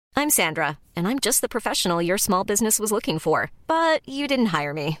I'm Sandra, and I'm just the professional your small business was looking for. But you didn't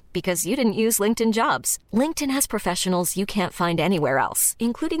hire me because you didn't use LinkedIn Jobs. LinkedIn has professionals you can't find anywhere else,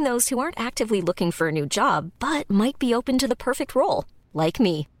 including those who aren't actively looking for a new job, but might be open to the perfect role, like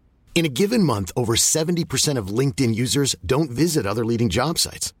me. In a given month, over 70% of LinkedIn users don't visit other leading job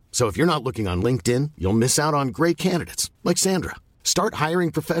sites. So if you're not looking on LinkedIn, you'll miss out on great candidates like Sandra. Start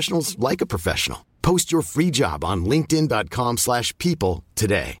hiring professionals like a professional. Post your free job on linkedin.com/people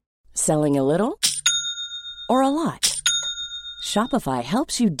today. Selling a little or a lot? Shopify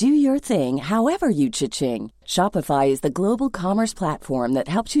helps you do your thing however you cha-ching. Shopify is the global commerce platform that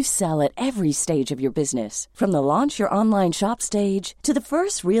helps you sell at every stage of your business. From the launch your online shop stage to the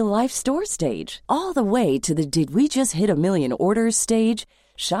first real-life store stage, all the way to the did we just hit a million orders stage.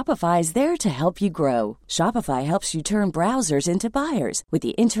 Shopify is there to help you grow. Shopify helps you turn browsers into buyers with the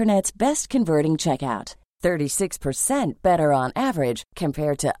internet's best converting checkout. 36% better on average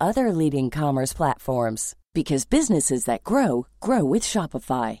compared to other leading commerce platforms. Because businesses that grow, grow with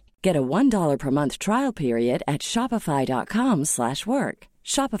Shopify. Get a $1 per month trial period at shopify.com/work.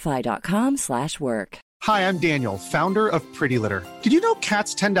 Shopify.com/work. Hi, I'm Daniel, founder of Pretty Litter. Did you know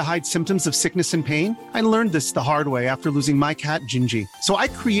cats tend to hide symptoms of sickness and pain? I learned this the hard way after losing my cat, Gingy. So I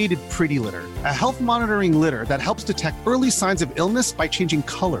created Pretty Litter, a health monitoring litter that helps detect early signs of illness by changing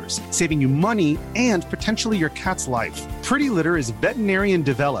colors, saving you money and potentially your cat's life. Pretty Litter is veterinarian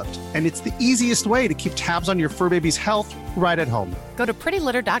developed, and it's the easiest way to keep tabs on your fur baby's health right at home. Go to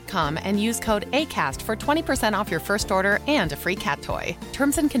prettylitter.com and use code ACAST for 20% off your first order and a free cat toy.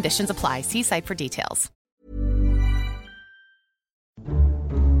 Terms and conditions apply. See site for details.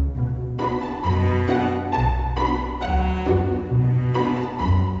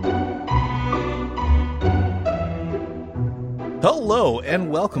 Hello, and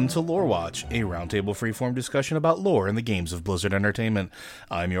welcome to Lore Watch, a roundtable freeform discussion about lore in the games of Blizzard Entertainment.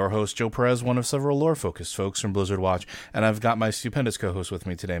 I'm your host, Joe Perez, one of several lore-focused folks from Blizzard Watch, and I've got my stupendous co-host with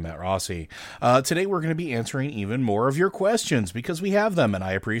me today, Matt Rossi. Today we're going to be answering even more of your questions, because we have them, and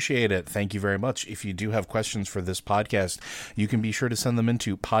I appreciate it. Thank you very much. If you do have questions for this podcast, you can be sure to send them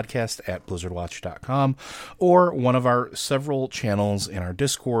into podcast@blizzardwatch.com, or one of our several channels in our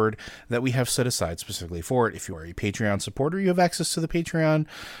Discord that we have set aside specifically for it. If you are a Patreon supporter, you have access to the Patreon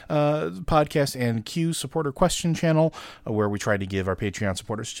podcast and Q supporter question channel, where we try to give our Patreon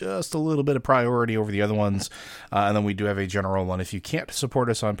supporters just a little bit of priority over the other ones. And then we do have a general one if you can't support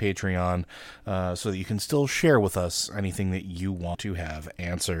us on Patreon, so that you can still share with us anything that you want to have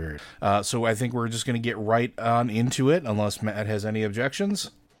answered. So I think we're just going to get right on into it, unless Matt has any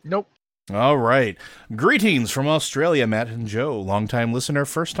objections. Nope. All right. Greetings from Australia, Matt and Joe. Longtime listener,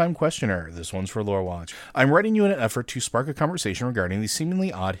 first-time questioner. This one's for Lore Watch. I'm writing you in an effort to spark a conversation regarding the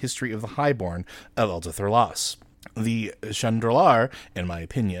seemingly odd history of the Highborn of Eldathir-Las. The Chandrilar, in my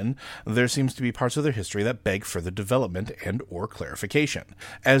opinion, there seems to be parts of their history that beg further development and or clarification.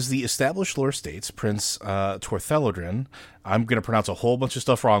 As the established lore states, Prince Torthelodrin, I'm going to pronounce a whole bunch of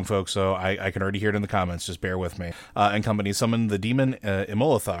stuff wrong, folks, so I can already hear it in the comments, just bear with me, and company summoned the demon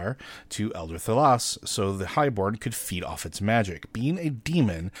Imolathar to Eldathir-Las so the Highborn could feed off its magic. Being a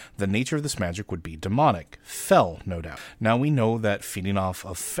demon, the nature of this magic would be demonic. Fell, no doubt. Now we know that feeding off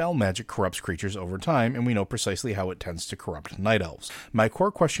of fell magic corrupts creatures over time, and we know precisely how it tends to corrupt night elves. My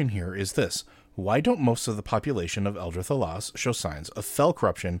core question here is this: why don't most of the population of Eldathir-Las show signs of fell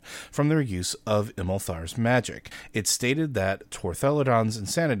corruption from their use of Imolthar's magic? It's stated that Torthelodron's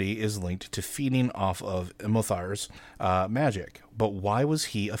insanity is linked to feeding off of Imolthar's magic. But why was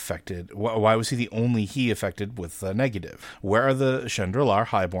he affected? Why was he the only he affected with the negative? Where are the Chandrilar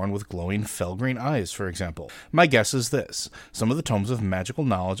Highborn with glowing fell green eyes, for example? My guess is this: some of the tomes of magical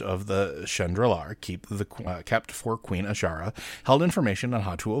knowledge of the Chandrilar kept for Queen Ashara held information on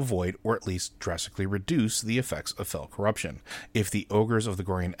how to avoid, or at least drastically reduce, the effects of fell corruption. If the ogres of the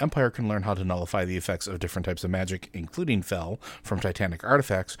Gorian Empire can learn how to nullify the effects of different types of magic, including fell, from titanic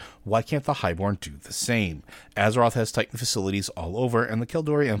artifacts, why can't the Highborn do the same? Azeroth has Titan facilities all over, and the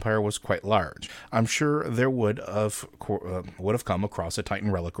Kildori Empire was quite large. I'm sure there would have come across a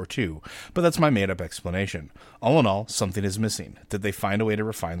Titan relic or two, but that's my made-up explanation. All in all, something is missing. Did they find a way to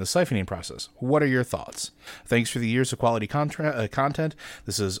refine the siphoning process? What are your thoughts? Thanks for the years of quality content.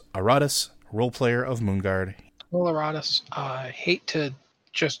 This is Aratus, role player of Moonguard. Well, Aratus, I hate to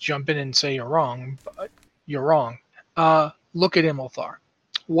just jump in and say you're wrong, but you're wrong. Look at Imolthar.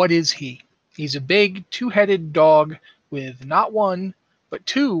 What is he? He's a big, two-headed dog with not one, but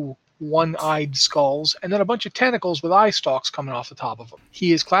two one-eyed skulls, and then a bunch of tentacles with eye stalks coming off the top of them.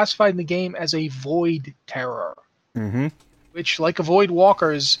 He is classified in the game as a Void Terror, which, like a Void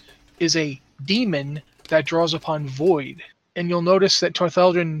Walker's, is a demon that draws upon void. And you'll notice that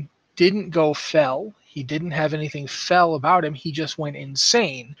Tortheldrin didn't go fell. He didn't have anything fell about him. He just went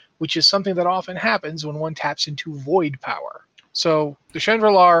insane, which is something that often happens when one taps into void power. So the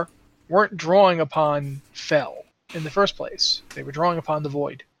Chandrilar weren't drawing upon fell in the first place. They were drawing upon the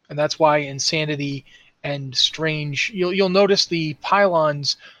void. And that's why insanity and strange... You'll notice the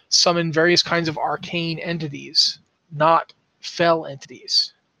pylons summon various kinds of arcane entities, not fell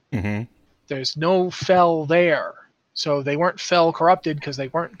entities. Mm-hmm. There's no fell there. So they weren't fell corrupted because they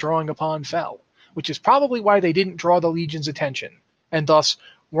weren't drawing upon fell, which is probably why they didn't draw the Legion's attention, and thus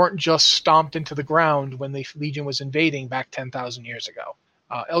weren't just stomped into the ground when the Legion was invading back 10,000 years ago.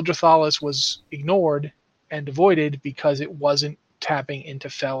 Eldrithalis was ignored and avoided because it wasn't tapping into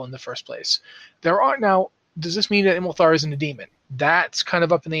fell in the first place. Does this mean that Imulthar isn't a demon? That's kind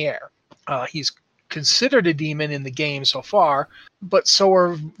of up in the air. He's considered a demon in the game so far, but so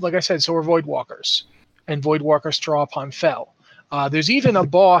are Voidwalkers. And Voidwalkers draw upon fell. There's even a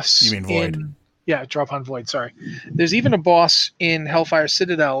boss. You mean void? Draw upon void, sorry. There's even a boss in Hellfire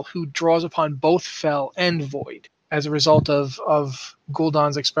Citadel who draws upon both fell and void as a result of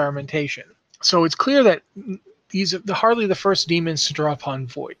Gul'dan's experimentation. So it's clear that these are hardly the first demons to draw upon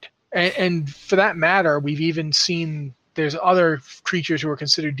void. And for that matter, we've even seen there's other creatures who are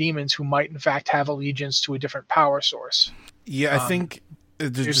considered demons who might in fact have allegiance to a different power source. Yeah, I think...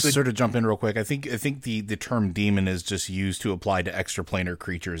 Just sort of jump in real quick. I think the term demon is just used to apply to extraplanar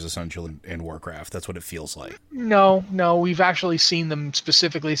creatures, essentially, in Warcraft. That's what it feels like. No, we've actually seen them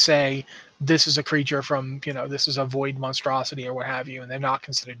specifically say this is a creature from, this is a void monstrosity or what have you, and they're not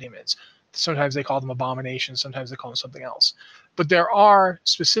considered demons. Sometimes they call them abominations, sometimes they call them something else. But there are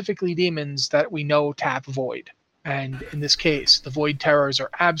specifically demons that we know tap void. And in this case, the void terrors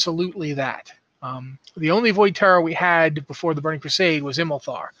are absolutely that. The only Void Terror we had before the Burning Crusade was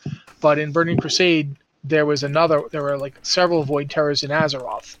Imulthar, but in Burning Crusade there were several Void Terrors in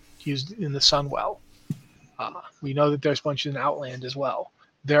Azeroth used in the Sunwell. We know that there's bunches in Outland as well.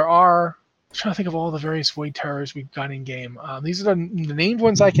 I'm trying to think of all the various Void Terrors we've got in game. These are the named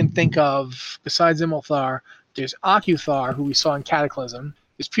ones I can think of besides Imulthar. There's Akuthar, who we saw in Cataclysm.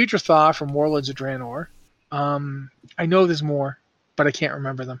 There's Putrethar from Warlords of Draenor. I know there's more, but I can't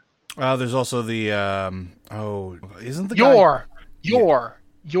remember them. There's also the isn't the Yor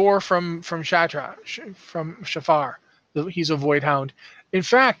from Shafar. He's a Void Hound. In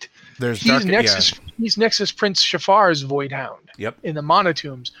fact, he's Nexus Prince Shafar's Void Hound. Yep. In the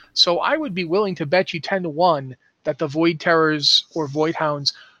Monotombs. So I would be willing to bet you 10-1 that the Void Terrors or Void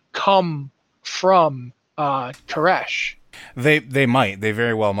Hounds come from Koresh. They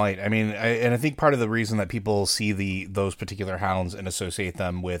very well might. I mean, I think part of the reason that people see those particular hounds and associate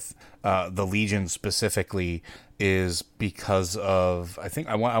them with the Legion specifically is because of, I think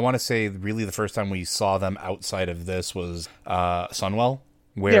I want to say really the first time we saw them outside of this was Sunwell.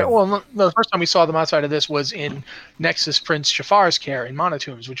 The first time we saw them outside of this was in Nexus Prince Shafar's care in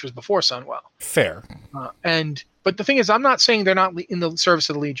Monotombs, which was before Sunwell. Fair. But the thing is, I'm not saying they're not in the service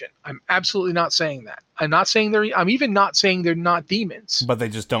of the Legion. I'm absolutely not saying that. I'm even not saying they're not demons. But they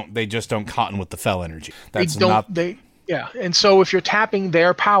just don't cotton with the fell energy. And so if you're tapping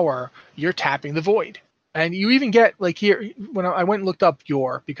their power, you're tapping the void. And you even get, like here, when I went and looked up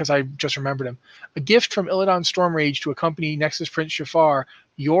Yor, because I just remembered him, a gift from Illidan Stormrage to accompany Nexus Prince Shafar.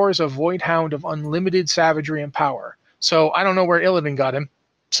 Yor is a Void Hound of unlimited savagery and power. So I don't know where Illidan got him.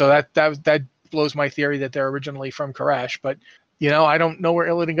 So that blows my theory that they're originally from Koresh. But, I don't know where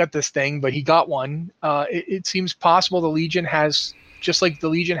Illidan got this thing, but he got one. It seems possible the Legion has, just like the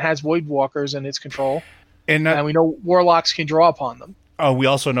Legion has Void Walkers in its control. And we know Warlocks can draw upon them. Oh, we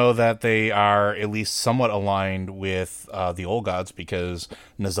also know that they are at least somewhat aligned with the Old Gods, because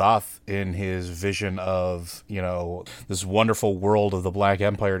N'Zoth, in his vision of, this wonderful world of the Black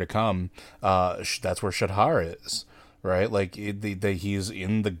Empire to come, that's where Shadhar is, right? Like, he's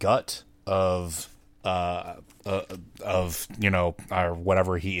in the gut of or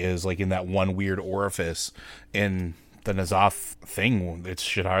whatever he is, like in that one weird orifice in the N'Zoth thing. It's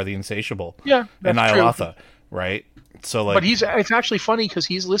Shadhar the Insatiable. Yeah, and Ny'alotha, right? So, like, but it's actually funny because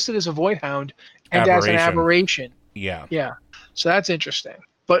he's listed as a Void Hound and as an aberration. Yeah. So that's interesting.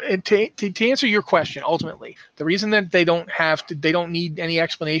 But to answer your question, ultimately, the reason that they don't need any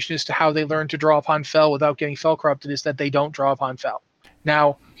explanation as to how they learn to draw upon Fel without getting Fel corrupted is that they don't draw upon Fel.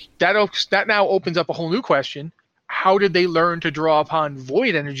 Now, that now opens up a whole new question. How did they learn to draw upon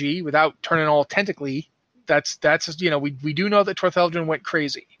Void energy without turning all tentacly? That's we do know that Tortheldrin went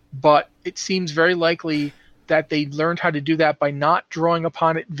crazy, but it seems very likely that they learned how to do that by not drawing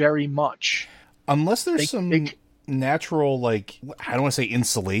upon it very much. Unless there's some natural, like, I don't want to say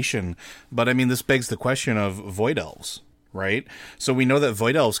insulation, but I mean, this begs the question of Void Elves, right? So we know that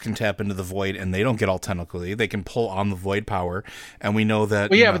Void Elves can tap into the Void, and they don't get all tentacly. They can pull on the Void power, and we know that...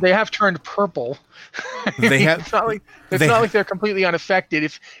 Well, yeah, but they have turned purple. They have... It's not like they're completely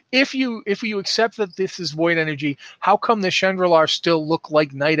unaffected. If you accept that this is Void energy, how come the Chandrilar still look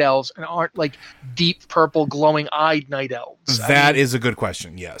like Night Elves and aren't like deep purple, glowing-eyed Night Elves? That is a good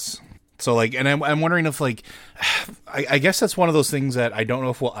question, yes. So, like, and I'm wondering if, like, I guess that's one of those things that I don't know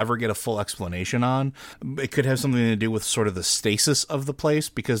if we'll ever get a full explanation on. It could have something to do with sort of the stasis of the place,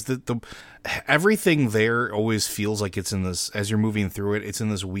 because the everything there always feels like it's in this, as you're moving through it, it's in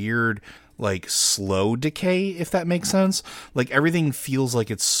this weird, like, slow decay, if that makes sense. Like, everything feels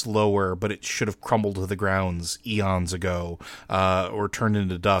like it's slower, but it should have crumbled to the grounds eons ago, or turned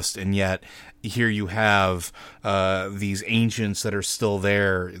into dust, and yet here you have these ancients that are still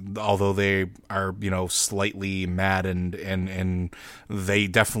there, although they are, slightly mad, and they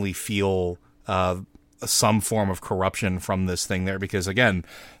definitely feel some form of corruption from this thing there, because again,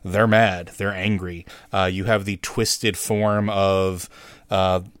 they're mad, they're angry. You have the twisted form of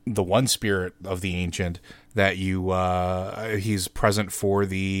the one spirit of the ancient that he's present for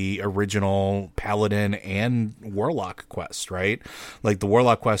the original Paladin and Warlock quest, right? Like, the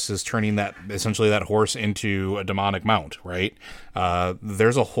Warlock quest is turning essentially that horse into a demonic mount, right?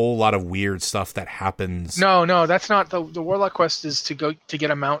 There's a whole lot of weird stuff that happens. No, that's not the Warlock quest. Is to go to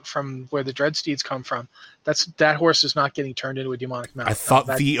get a mount from where the Dreadsteeds come from. That horse is not getting turned into a demonic mount. I thought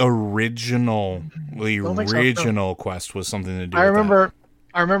the original quest was something to do with that.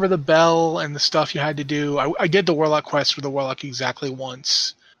 I remember the bell and the stuff you had to do. I did the Warlock quest with the Warlock exactly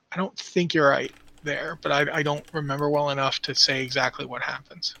once. I don't think you're right there, but I don't remember well enough to say exactly what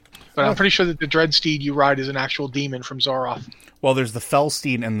happens. But I'm pretty sure that the Dreadsteed you ride is an actual demon from Zoroth. Well, there's the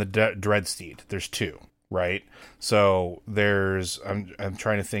Fellsteed and the Dreadsteed. There's two, right? So there's... I'm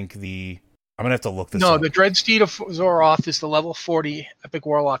trying to think I'm going to have to look this up. No, the Dreadsteed of Zoroth is the level 40 Epic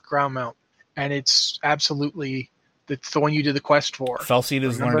Warlock ground mount. And it's absolutely... It's the one you did the quest for. Fellsteed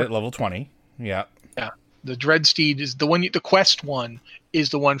is learned at level 20. Yeah. Yeah. The Dreadsteed is the one. The quest one is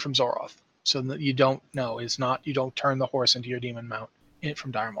the one from Zoroth. So that you don't know is not. You don't turn the horse into your demon mount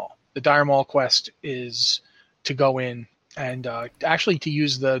from Dire Maul. The Dire Maul quest is to go in and actually to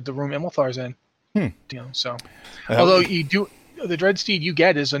use the room Imulthar's in. So although you do the Dreadsteed you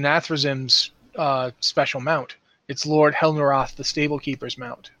get is Anathrazim's special mount. It's Lord Helnuroth, the Stable Keeper's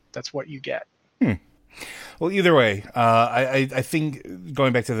mount. That's what you get. Well, either way, I think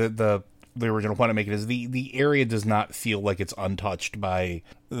going back to the original point I'm making is the area does not feel like it's untouched by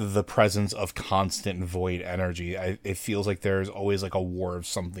the presence of constant void energy. It feels like there's always like a war of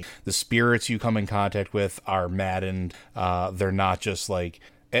something. The spirits you come in contact with are maddened. They're not just like...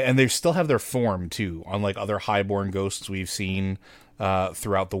 And they still have their form, too. Unlike other highborn ghosts we've seen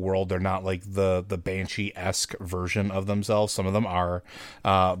throughout the world, they're not like the Banshee-esque version of themselves. Some of them are.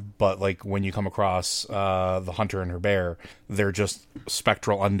 But like when you come across the hunter and her bear, they're just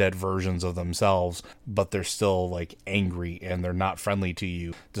spectral undead versions of themselves, but they're still like angry and they're not friendly to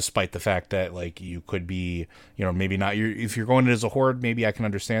you, despite the fact that like you could be, maybe not if you're going in as a horde, maybe I can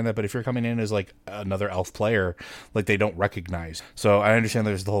understand that. But if you're coming in as like another elf player, like they don't recognize. So I understand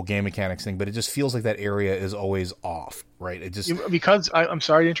there's the whole game mechanics thing, but it just feels like that area is always off. Right, it just because I'm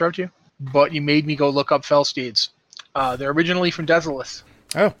sorry to interrupt you, but you made me go look up Fellsteeds. They're originally from Desolus.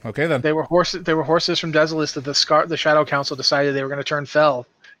 Oh, okay then. They were horses from Desolus that the Shadow Council decided they were going to turn fell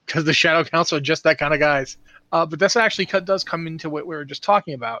because the Shadow Council are just that kind of guys. But this actually does come into what we were just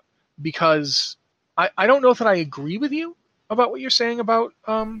talking about, because I don't know that I agree with you about what you're saying about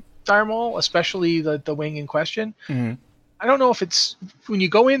Dire Maul, especially the wing in question. Mm-hmm. I don't know if it's when you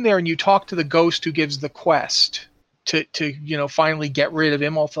go in there and you talk to the ghost who gives the quest to finally get rid of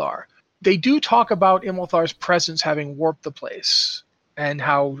Imulthar. They do talk about Imulthar's presence having warped the place and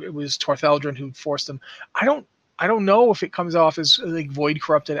how it was Tortheldrin who forced them. I don't know if it comes off as like void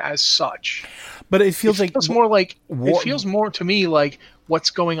corrupted as such. But it feels more like it feels more to me like what's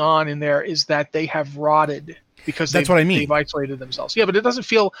going on in there is that they have rotted because that's what I mean. They've isolated themselves. Yeah, but it doesn't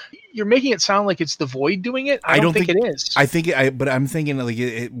feel. You're making it sound like it's the void doing it. I don't think it is. But I'm thinking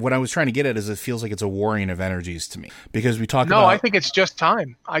like what I was trying to get at is it feels like it's a warring of energies to me, because we talk. No, I think it's just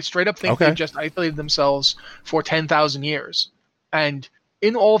time. I straight up think they just isolated themselves for 10,000 years, and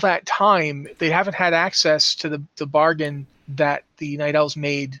in all that time, they haven't had access to the bargain that the Night Elves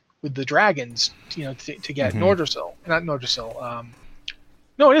made with the dragons. To get Nordrassil, not Nordrassil.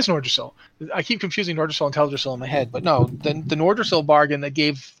 No, it is Nordrassil. I keep confusing Nordrassil and Teldrassil in my head, but no, the Nordrassil bargain that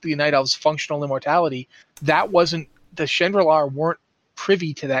gave the Night Elves functional immortality, that wasn't the Chandrilar weren't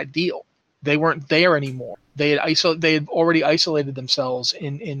privy to that deal. They weren't there anymore. They had already isolated themselves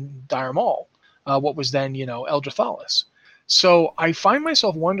in Dire Maul, what was then Eldrithalis. So I find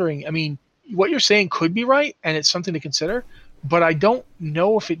myself wondering, I mean, what you're saying could be right, and it's something to consider, but I don't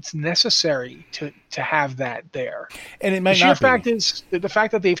know if it's necessary to have that there. And it The might sheer not be. fact is that the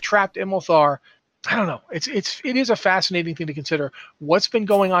fact that they've trapped Imulthar, I don't know. It is a fascinating thing to consider. What's been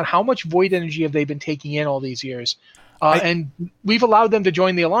going on? How much void energy have they been taking in all these years? And we've allowed them to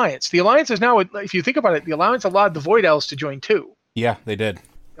join the Alliance. The Alliance is now, if you think about it, the Alliance allowed the Void Elves to join too. Yeah, they did.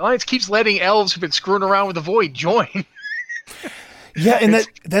 The Alliance keeps letting elves who've been screwing around with the Void join. Yeah, and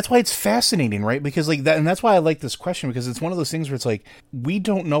that's why it's fascinating, right? Because like that, and that's why I like this question, because it's one of those things where it's like we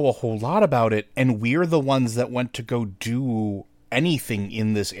don't know a whole lot about it, and we're the ones that went to go do anything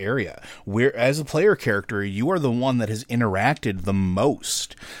in this area. Where as a player character, you are the one that has interacted the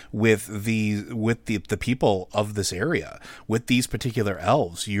most with the people of this area, with these particular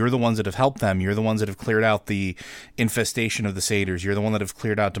elves. You're the ones that have helped them. You're the ones that have cleared out the infestation of the satyrs. You're the one that have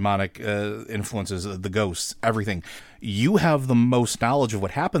cleared out demonic influences, the ghosts, everything. You have the most knowledge of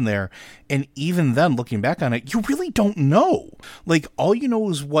what happened there, and even then, looking back on it, you really don't know. Like, all you know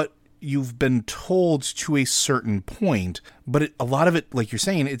is what you've been told to a certain point, but a lot of it, like you're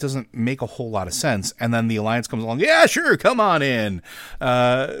saying, it doesn't make a whole lot of sense. And then the Alliance comes along, yeah, sure, come on in.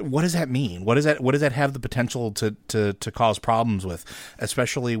 What does that mean? What does that have the potential to cause problems with,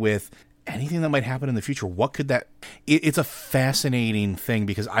 especially with anything that might happen in the future? What could that... It's a fascinating thing,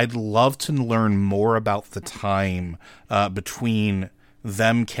 because I'd love to learn more about the time between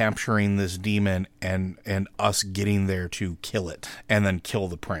them capturing this demon and us getting there to kill it and then kill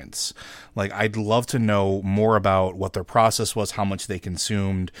the prince. Like, I'd love to know more about what their process was, how much they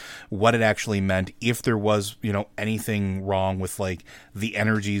consumed, what it actually meant, if there was, anything wrong with like the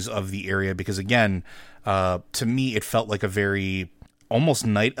energies of the area. Because again, to me, it felt like a very almost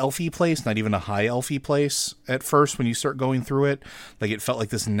night elfy place, not even a high elfy place at first when you start going through it. Like, it felt like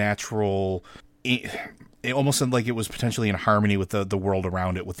this natural... It almost seemed like it was potentially in harmony with the world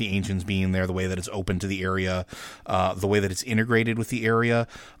around it, with the ancients being there, the way that it's open to the area, the way that it's integrated with the area,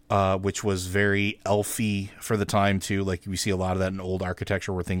 which was very elfy for the time too. Like, we see a lot of that in old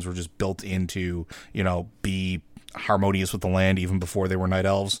architecture where things were just built into, be harmonious with the land even before they were night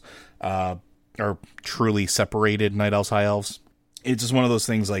elves, or truly separated night elves, high elves. It's just one of those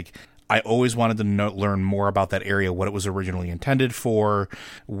things, like, I always wanted to learn more about that area, what it was originally intended for,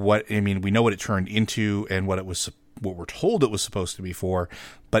 we know what it turned into and what we're told it was supposed to be for,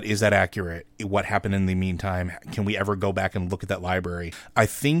 but is that accurate? What happened in the meantime? Can we ever go back and look at that library? I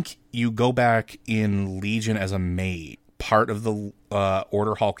think you go back in Legion as a maid. Part of the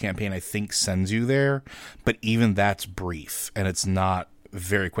Order Hall campaign, I think, sends you there, but even that's brief, and it's not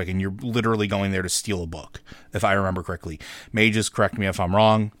very quick, and you're literally going there to steal a book, if I remember correctly. Mages, correct me if I'm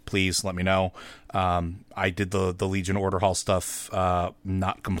wrong, please let me know. I did the Legion Order Hall stuff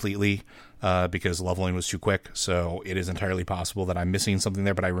not completely because leveling was too quick, so it is entirely possible that I'm missing something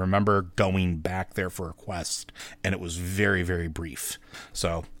there, but I remember going back there for a quest, and it was very, very brief.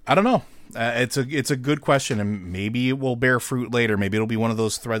 So I don't know. It's a good question, and maybe it will bear fruit later. Maybe it'll be one of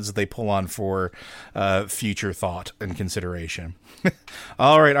those threads that they pull on for future thought and consideration.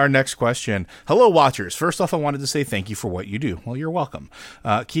 All right, our next question. Hello, Watchers. First off, I wanted to say thank you for what you do. Well, you're welcome.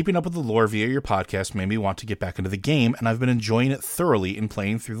 Keeping up with the lore via your podcast made me want to get back into the game, and I've been enjoying it thoroughly in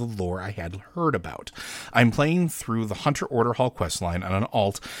playing through the lore I had heard about. I'm playing through the Hunter Order Hall questline on an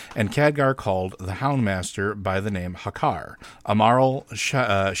alt, and Khadgar called the Houndmaster by the name Hakar. Amaral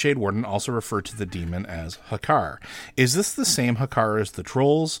Shade Warden also referred to the demon as Hakar. Is this the same Hakar as the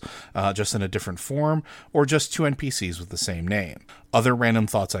trolls, just in a different form, or just two NPCs with the same name? Other random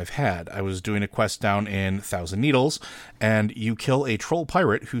thoughts I've had. I was doing a quest down in Thousand Needles, and you kill a troll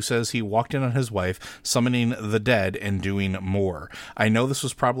pirate who says he walked in on his wife, summoning the dead and doing more. I know this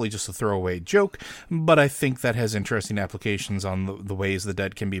was probably just a throwaway joke, but I think that has interesting applications on the ways the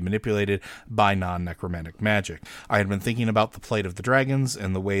dead can be manipulated by non-necromantic magic. I had been thinking about the plight of the dragons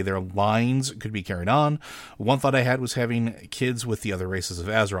and the way their lines could be carried on. One thought I had was having kids with the other races of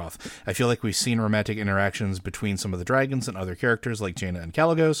Azeroth. I feel like we've seen romantic interactions between some of the dragons and other characters like Jaina and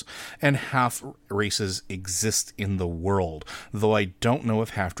Kalagos, and half races exist in the world, though I don't know if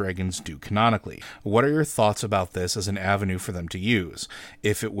half dragons do canonically. What are your thoughts about this as an avenue for them to use?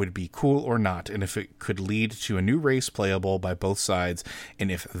 If it would be cool or not, and if it could lead to a new race playable by both sides, and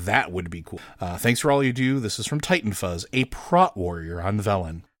if that would be cool. Thanks for all you do. This is from Titan Fuzz, a prot warrior on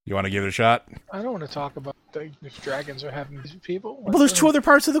Velen. You want to give it a shot? I don't want to talk about if dragons are having people. Well, there's two other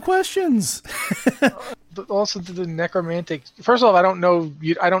parts of the questions. Also, the necromantic. First of all, I don't know.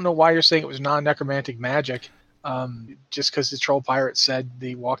 I don't know why you're saying it was non-necromantic magic. Just because the troll pirate said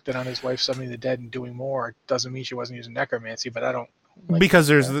he walked in on his wife summoning the dead and doing more doesn't mean she wasn't using necromancy. But I don't Because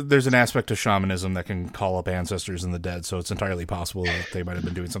there's an aspect to shamanism that can call up ancestors and the dead, so it's entirely possible that they might have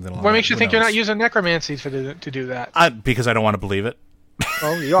been doing something along that. What makes you think you're not using necromancy to do that? Because I don't want to believe it.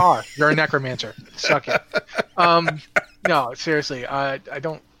 Oh, you are. You're a necromancer. Suck it. No, seriously. I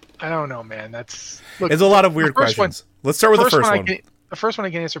don't know, man. It's a lot of weird questions. Let's start with the first one. The first one I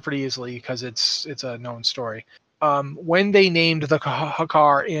can answer pretty easily because it's a known story. When they named the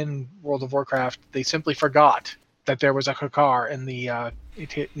Hakar in World of Warcraft, they simply forgot that there was a Hakar in the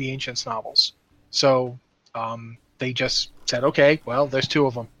Ancients novels. So they just said, okay, well, there's two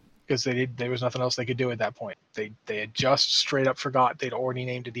of them, because there was nothing else they could do at that point. They had just straight up forgot they'd already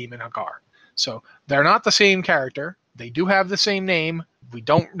named a demon Hakar. So they're not the same character. They do have the same name. We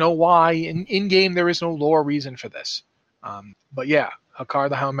don't know why. In game, there is no lore reason for this. But yeah, Hakar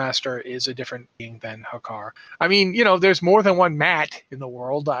the Houndmaster is a different being than Hakar. I mean, there's more than one Matt in the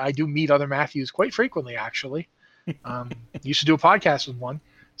world. I do meet other Matthews quite frequently, actually. Used to do a podcast with one.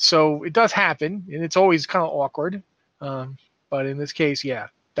 So it does happen, and it's always kind of awkward. But in this case, yeah,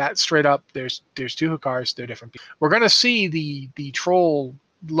 that's straight up. There's two Hakars. They're different people. We're going to see the troll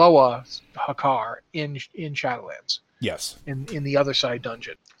Loa Hakar in Shadowlands. Yes. In the other side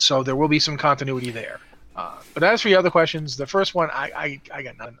dungeon. So there will be some continuity there. But as for the other questions, the first one, I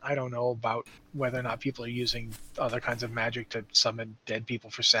got none. I don't know about whether or not people are using other kinds of magic to summon dead people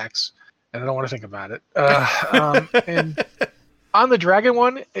for sex, and I don't want to think about it. And on the dragon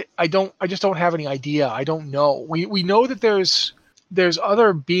one, I just don't have any idea. I don't know. We know that there's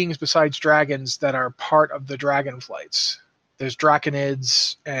other beings besides dragons that are part of the dragon flights. There's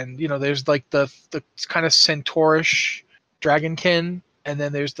draconids, and there's like the kind of centaurish dragonkin. And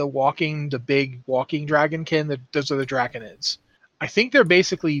then there's the big walking dragonkin. Those are the draconids. I think they're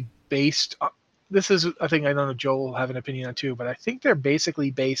basically based on, this is a thing I don't know Joe will have an opinion on too, but I think they're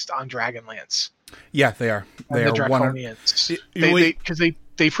basically based on Dragonlance. Yeah, they are. They the are Draconians. Because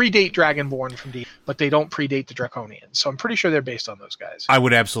they predate Dragonborn from D, but they don't predate the Draconians. So I'm pretty sure they're based on those guys. I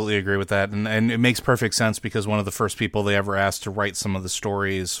would absolutely agree with that. And it makes perfect sense because one of the first people they ever asked to write some of the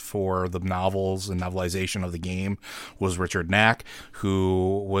stories for the novels and novelization of the game was Richard Knack,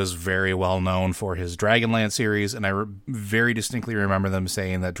 who was very well known for his Dragonlance series. And I very distinctly remember them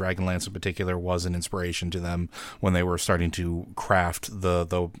saying that Dragonlance in particular was an inspiration to them when they were starting to craft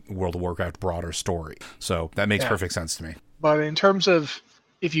the World of Warcraft broader story. So that makes perfect sense to me. But in terms of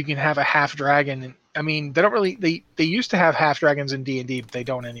if you can have a half dragon, I mean, they don't really. They used to have half dragons in D&D, but they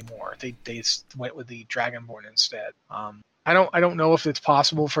don't anymore. They went with the Dragonborn instead. I don't know if it's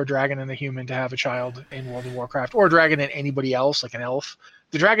possible for a dragon and a human to have a child in World of Warcraft, or a dragon and anybody else, like an elf.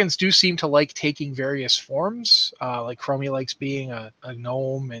 The dragons do seem to like taking various forms, like Chromie likes being a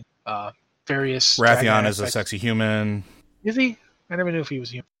gnome, and various. Rathian is a sexy human. Is he? I never knew if he was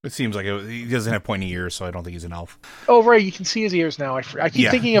human. It seems like he doesn't have pointy ears, so I don't think he's an elf. Oh, right, you can see his ears now. I keep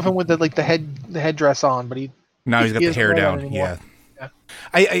thinking of him with the headdress on, but now he's got the hair down. Yeah.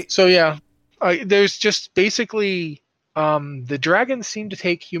 There's just basically the dragons seem to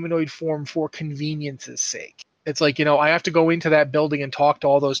take humanoid form for convenience's sake. It's like, I have to go into that building and talk to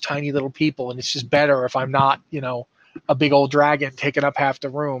all those tiny little people, and it's just better if I'm not, a big old dragon taking up half the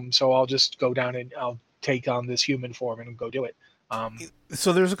room. So I'll just go down and I'll take on this human form and go do it.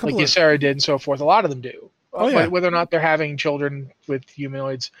 So there's a couple like Ysera did and so forth. A lot of them do. But whether or not they're having children with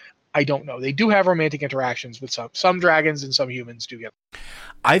humanoids, I don't know. They do have romantic interactions with some dragons, and some humans do get.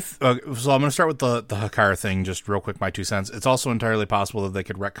 So I'm going to start with the Hakar thing, just real quick, my 2 cents. It's also entirely possible that they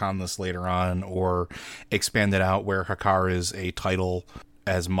could retcon this later on or expand it out where Hakar is a title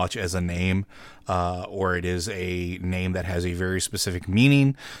as much as a name, or it is a name that has a very specific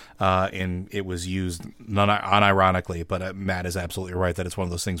meaning, and it was used unironically, but Matt is absolutely right that it's one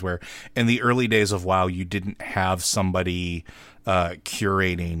of those things where in the early days of WoW, you didn't have somebody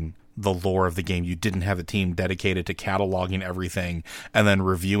curating the lore of the game. You didn't have a team dedicated to cataloging everything and then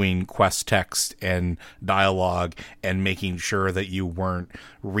reviewing quest text and dialogue and making sure that you weren't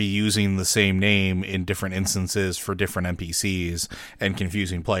reusing the same name in different instances for different NPCs and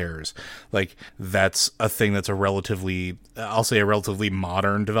confusing players. Like, that's a thing that's a relatively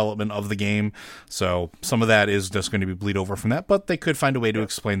modern development of the game. So some of that is just going to be bleed over from that, but they could find a way to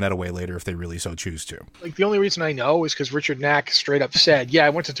explain that away later if they really so choose to. Like, the only reason I know is because Richard Knack straight up said, I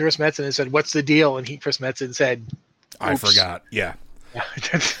went to Chris Metzen and said, what's the deal? And Chris Metzen said, oops. I forgot. Yeah.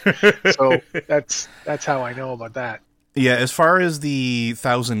 So that's how I know about that. Yeah, as far as the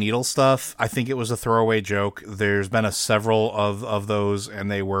Thousand Needle stuff, I think it was a throwaway joke. There's been several of those, and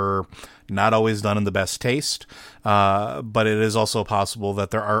they were not always done in the best taste. But it is also possible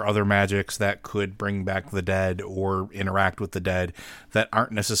that there are other magics that could bring back the dead or interact with the dead that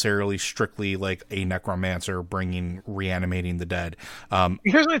aren't necessarily strictly like a necromancer reanimating the dead.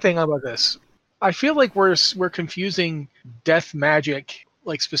 Here's my thing about this. I feel like we're confusing death magic,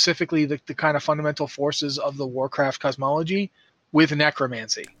 like specifically the kind of fundamental forces of the Warcraft cosmology, with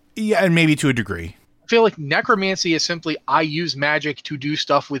necromancy. Yeah, and maybe to a degree. I feel like necromancy is simply, I use magic to do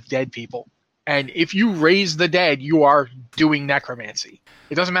stuff with dead people. And if you raise the dead, you are doing necromancy.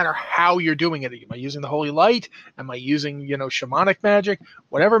 It doesn't matter how you're doing it. Am I using the holy light? Am I using, shamanic magic?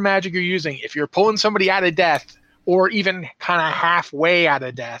 Whatever magic you're using, if you're pulling somebody out of death, or even kind of halfway out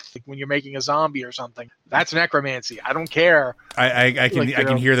of death, like when you're making a zombie or something, that's necromancy. I don't care. I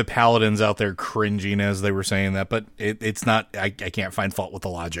can hear the paladins out there cringing as they were saying that, but it's not. I can't find fault with the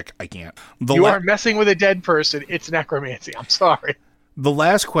logic. I can't. You are messing with a dead person. It's necromancy. I'm sorry. The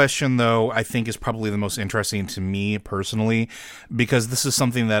last question, though, I think is probably the most interesting to me personally, because this is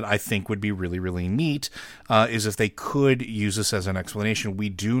something that I think would be really, really neat, is if they could use this as an explanation. We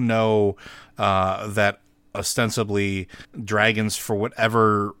do know that ostensibly dragons, for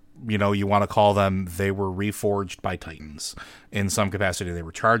whatever you want to call them, they were reforged by titans in some capacity. They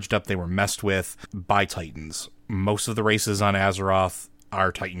were charged up, they were messed with by titans. Most of the races on Azeroth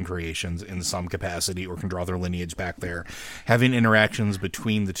are titan creations in some capacity or can draw their lineage back there. Having interactions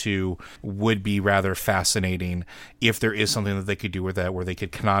between the two would be rather fascinating if there is something that they could do with that, where they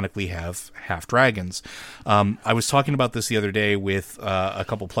could canonically have half dragons. I was talking about this the other day with a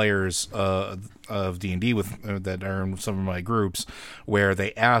couple players of D&D that are in some of my groups, where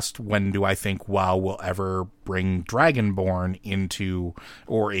they asked, when do I think WoW will ever bring Dragonborn into,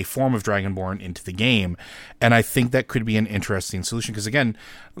 or a form of Dragonborn into the game? And I think that could be an interesting solution, because again,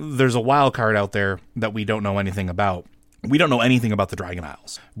 there's a wild card out there that we don't know anything about. We don't know anything about the Dragon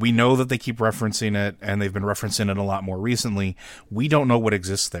Isles. We know that they keep referencing it, and they've been referencing it a lot more recently. We don't know what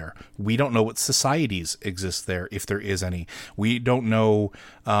exists there. We don't know what societies exist there, if there is any. We don't know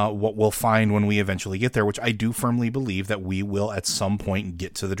what we'll find when we eventually get there, which I do firmly believe that we will at some point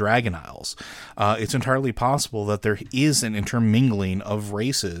get to the Dragon Isles. It's entirely possible that there is an intermingling of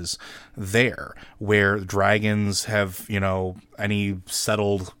races there, where dragons have, any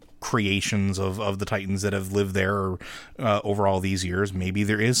settled creations of the Titans that have lived there over all these years. Maybe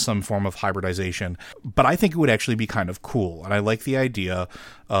there is some form of hybridization, but I think it would actually be kind of cool. And I like the idea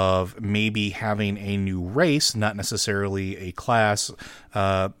of maybe having a new race, not necessarily a class,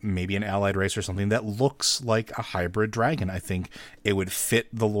 maybe an allied race or something that looks like a hybrid dragon. I think it would fit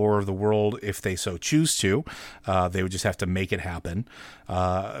the lore of the world if they so choose to. They would just have to make it happen,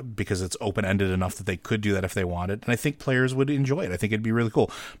 because it's open-ended enough that they could do that if they wanted. And I think players would enjoy it. I think it'd be really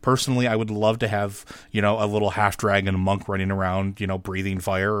cool. Personally, I would love to have, a little half-dragon monk running around, breathing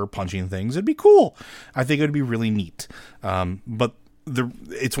fire or punching things. It'd be cool. I think it would be really neat. But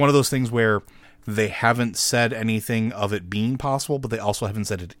it's one of those things where they haven't said anything of it being possible, but they also haven't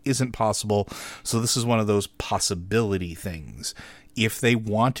said it isn't possible. So this is one of those possibility things. If they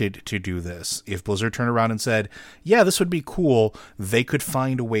wanted to do this, if Blizzard turned around and said, yeah, this would be cool, they could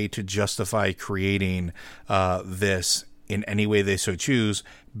find a way to justify creating this in any way they so choose,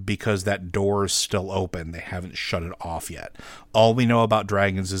 because that door is still open. They haven't shut it off yet. All we know about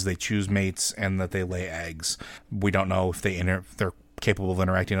dragons is they choose mates and that they lay eggs. We don't know if they're capable of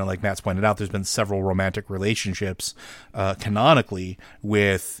interacting. And like Matt's pointed out, there's been several romantic relationships canonically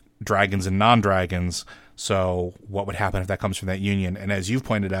with dragons and non-dragons. So what would happen if that comes from that union? And as you've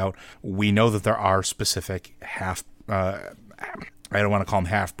pointed out, we know that there are specific I don't want to call them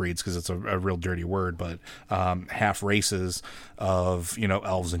half-breeds because it's a real dirty word, but half races of,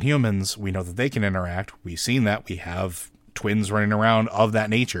 elves and humans. We know that they can interact. We've seen that. We have twins running around of that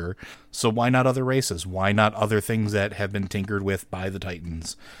nature. So why not other races? Why not other things that have been tinkered with by the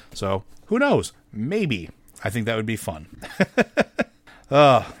Titans? So who knows? Maybe. I think that would be fun.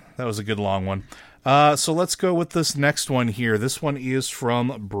 That was a good long one. So let's go with this next one here. This one is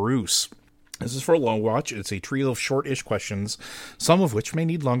from Bruce. This is for a long watch. It's a trio of short-ish questions, some of which may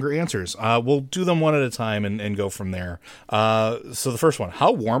need longer answers. We'll do them one at a time and go from there. So the first one,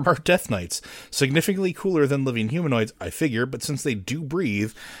 how warm are Death Knights? Significantly cooler than living humanoids, I figure, but since they do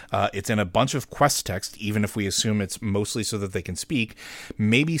breathe, it's in a bunch of quest text, even if we assume it's mostly so that they can speak,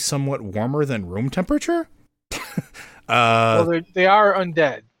 maybe somewhat warmer than room temperature? Well, they are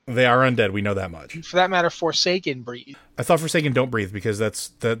undead. They are undead. We know that much. For that matter, Forsaken breathe. I thought Forsaken don't breathe because that's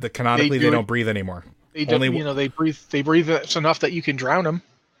the canonically they don't breathe anymore. They don't. They breathe. They breathe enough that you can drown them.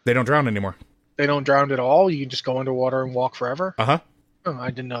 They don't drown anymore. They don't drown at all? You can just go underwater and walk forever? Uh-huh. Oh,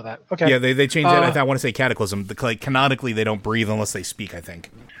 I didn't know that. Okay. Yeah, they changed it. I want to say cataclysm. Canonically, they don't breathe unless they speak, I think.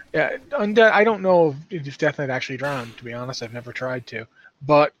 Yeah, undead. I don't know if Death Knight actually drowned, to be honest. I've never tried to.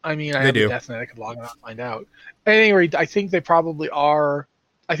 But, I mean, I have a Death Knight. I could log on and find out. At any rate, I think they probably are.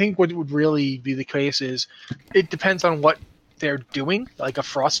 I think what would really be the case is it depends on what they're doing. Like a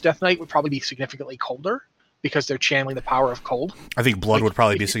Frost Death Knight would probably be significantly colder because they're channeling the power of cold. I think blood would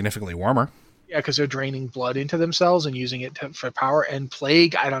probably be significantly warmer. Yeah, because they're draining blood into themselves and using it for power. And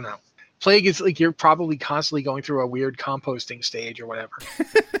Plague, I don't know. Plague is like you're probably constantly going through a weird composting stage or whatever.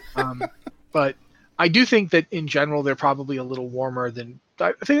 But I do think that in general they're probably a little warmer than.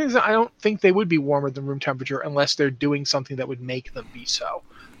 The thing is, I don't think they would be warmer than room temperature unless they're doing something that would make them be so.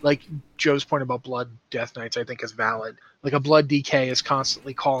 Like Joe's point about blood death knights, I think is valid. Like a blood DK is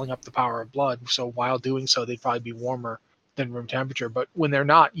constantly calling up the power of blood, so while doing so, they'd probably be warmer than room temperature. But when they're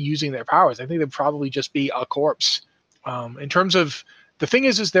not using their powers, I think they'd probably just be a corpse. In terms of the thing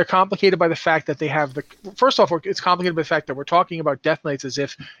is they're complicated by the fact that they have the. First off, it's complicated by the fact that we're talking about death knights as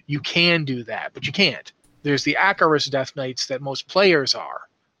if you can do that, but you can't. There's the Acarus death knights that most players are,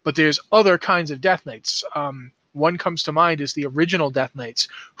 but there's other kinds of death knights. One comes to mind is the original Death Knights,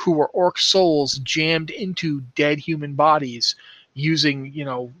 who were orc souls jammed into dead human bodies using,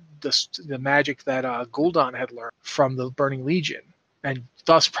 the magic that Gul'dan had learned from the Burning Legion, and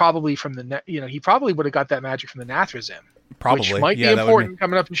thus probably from the he probably would have got that magic from the Nathrazim, probably, which might be important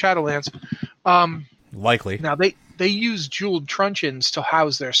coming up in Shadowlands. Likely. Now they use jeweled truncheons to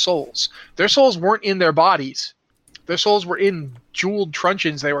house their souls. Their souls weren't in their bodies. Their souls were in jeweled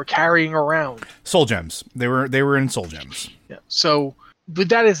truncheons they were carrying around. Soul gems. They were in soul gems. Yeah. So, but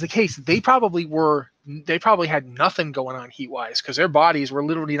that is the case. They probably had nothing going on heat-wise because their bodies were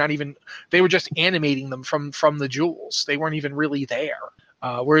literally not even. They were just animating them from the jewels. They weren't even really there.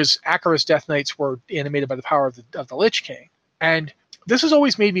 Whereas Acarus Death Knights were animated by the power of the Lich King. And this has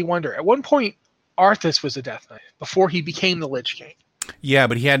always made me wonder. At one point, Arthas was a Death Knight before he became the Lich King. Yeah,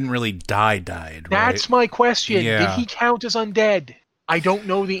 but he hadn't really died, right? That's my question. Yeah. Did he count as undead? I don't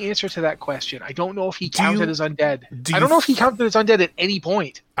know the answer to that question. I don't know if he counted as undead. I don't know if he counted as undead at any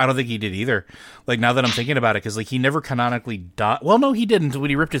point. I don't think he did either. Like, now that I'm thinking about it, because he never canonically died. Well, no, he didn't when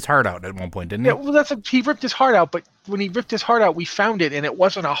he ripped his heart out at one point, didn't he? Yeah, well, he ripped his heart out, but when he ripped his heart out, we found it, and it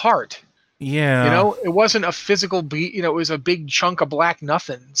wasn't a heart. Yeah. It wasn't a physical it was a big chunk of black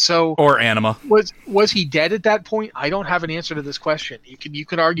nothing. So or anima. Was he dead at that point? I don't have an answer to this question. You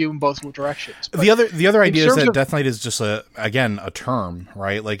can argue in both directions. The other idea is that Death Knight is just a term,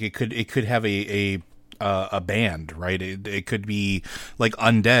 right? Like it could have a band, right? It could be like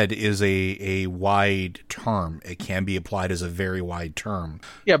undead is a wide term. It can be applied as a very wide term.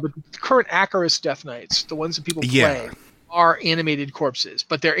 Yeah, but the current Acarus Death Knights, the ones that people play, are animated corpses,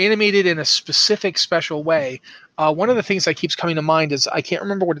 but they're animated in a specific, special way. One of the things that keeps coming to mind is, I can't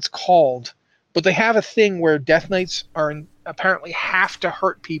remember what it's called, but they have a thing where Death Knights apparently have to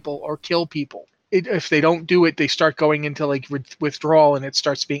hurt people or kill people. If they don't do it, they start going into withdrawal, and it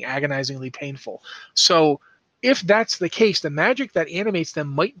starts being agonizingly painful. So if that's the case, the magic that animates them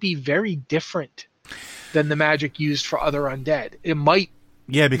might be very different than the magic used for other undead. It might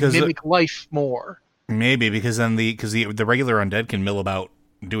mimic life more. Maybe because then the regular undead can mill about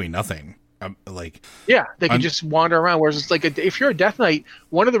doing nothing. They can just wander around. Whereas it's like if you're a Death Knight,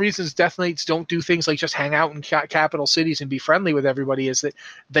 one of the reasons Death Knights don't do things like just hang out in capital cities and be friendly with everybody is that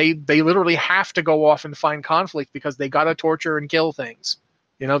they literally have to go off and find conflict because they gotta torture and kill things.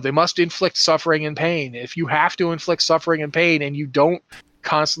 They must inflict suffering and pain. If you have to inflict suffering and pain and you don't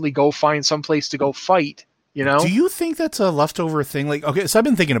constantly go find some place to go fight. Do you think that's a leftover thing? Okay, so I've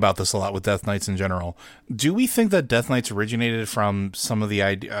been thinking about this a lot with Death Knights in general. Do we think that Death Knights originated from some of the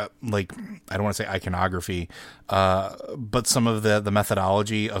idea, I don't want to say iconography, but some of the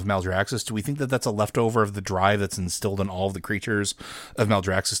methodology of Maldraxxus? Do we think that that's a leftover of the drive that's instilled in all of the creatures of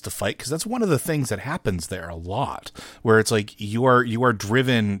Maldraxxus to fight? Because that's one of the things that happens there a lot, where it's like you are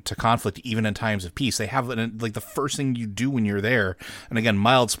driven to conflict even in times of peace. They have the first thing you do when you're there, and again,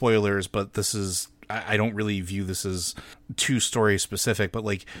 mild spoilers, but this is. I don't really view this as too story specific, but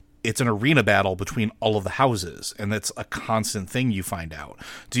it's an arena battle between all of the houses, and that's a constant thing you find out.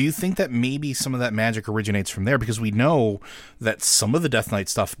 Do you think that maybe some of that magic originates from there? Because we know that some of the Death Knight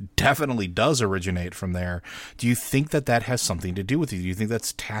stuff definitely does originate from there. Do you think that has something to do with it? Do you think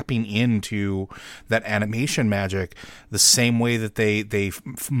that's tapping into that animation magic the same way that they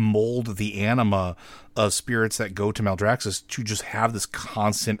mold the anima of spirits that go to Maldraxxus to just have this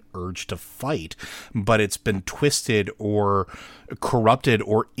constant urge to fight, but it's been twisted or or corrupted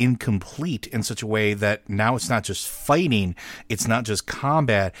or incomplete in such a way that now it's not just fighting, it's not just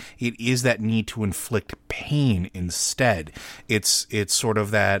combat, it is that need to inflict pain instead. It's sort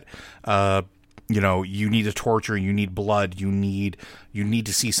of that, you need to torture, you need blood, you need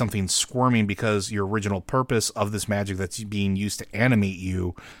to see something squirming because your original purpose of this magic that's being used to animate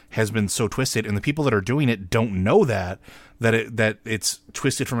you has been so twisted, and the people that are doing it don't know that it's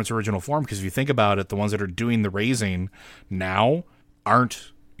twisted from its original form. Because if you think about it, the ones that are doing the raising now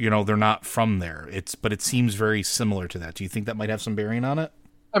aren't, they're not from there. But it seems very similar to that. Do you think that might have some bearing on it?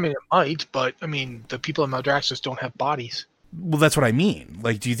 I mean, it might, but I mean, the people in Maldraxxus don't have bodies. Well, that's what I mean.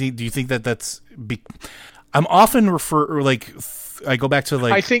 Like, do you think that that's? I'm often I go back to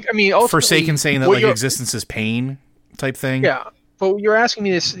ultimately, Forsaken saying that existence is pain type thing. Yeah, but you're asking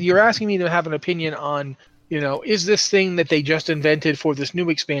me this. You're asking me to have an opinion on, is this thing that they just invented for this new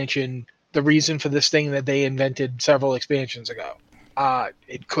expansion the reason for this thing that they invented several expansions ago?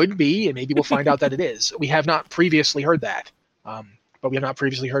 It could be, and maybe we'll find out that it is. We have not previously heard that. But we have not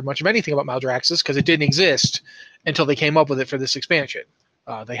previously heard much of anything about Maldraxxus because it didn't exist until they came up with it for this expansion.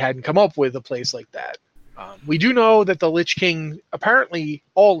 They hadn't come up with a place like that. We do know that the Lich King, apparently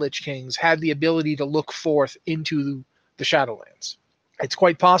all Lich Kings, had the ability to look forth into the Shadowlands. It's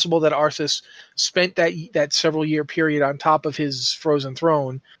quite possible that Arthas spent that several-year period on top of his frozen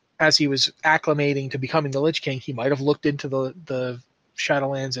throne as he was acclimating to becoming the Lich King. He might have looked into the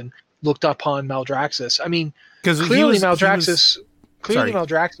Shadowlands and looked upon Maldraxxus. I mean, clearly Maldraxxus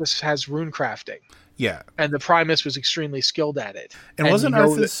has rune crafting. Yeah. And the Primus was extremely skilled at it. And wasn't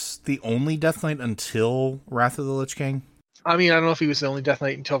Arthas the only Death Knight until Wrath of the Lich King? I mean, I don't know if he was the only Death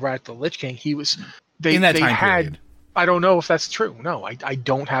Knight until Wrath of the Lich King. He was... in that time period. I don't know if that's true. No, I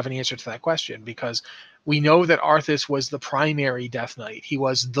don't have an answer to that question because we know that Arthas was the primary Death Knight. He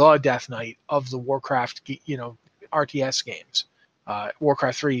was the Death Knight of the Warcraft, RTS games.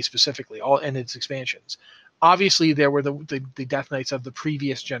 Warcraft 3 specifically, all and its expansions. Obviously, there were the Death Knights of the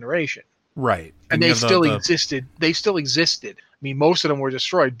previous generation. Right. And they still existed. They still existed. I mean, most of them were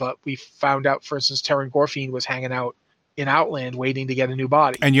destroyed, but we found out, for instance, Terran Gorfiend was hanging out in Outland waiting to get a new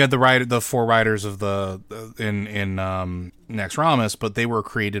body. And you had the four riders of in Naxxramas, but they were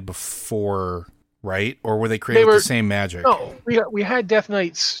created before, right? Or were they created with the same magic? No, we had Death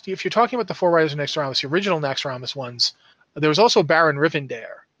Knights. If you're talking about the four riders of Naxxramas, the original Naxxramas ones, there was also Baron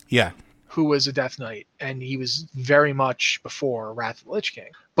Rivendare. Yeah. Who was a Death Knight, and he was very much before Wrath of the Lich King.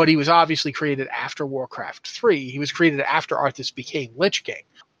 But he was obviously created after Warcraft 3. He was created after Arthas became Lich King.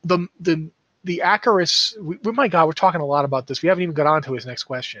 The Acaris... my God, we're talking a lot about this. We haven't even got on to his next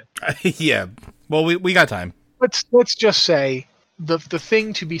question. Yeah. Well, we got time. Let's just say the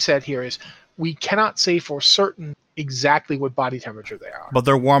thing to be said here is we cannot say for certain exactly what body temperature they are. But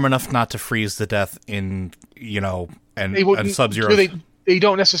they're warm enough not to freeze to death in, and Sub-Zero. They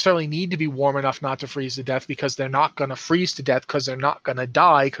don't necessarily need to be warm enough not to freeze to death because they're not going to freeze to death because they're not going to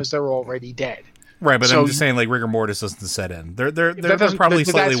die because they're already dead. Right, but I'm just saying, rigor mortis doesn't set in. They're probably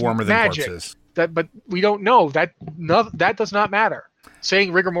slightly warmer than corpses. But we don't know. That does not matter.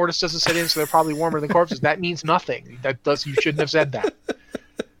 Saying rigor mortis doesn't set in, so they're probably warmer than corpses, that means nothing. You shouldn't have said that.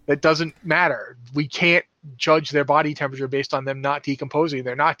 That doesn't matter. We can't judge their body temperature based on them not decomposing.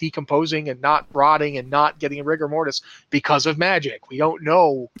 They're not decomposing and not rotting and not getting a rigor mortis because of magic. We don't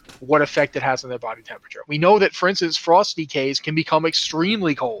know what effect it has on their body temperature. We know that, for instance, frost decays can become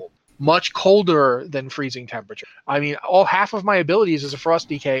extremely cold, much colder than freezing temperature. I mean, half of my abilities as a frost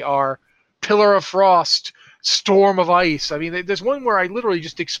decay are pillar of frost, storm of ice. I mean, there's one where I literally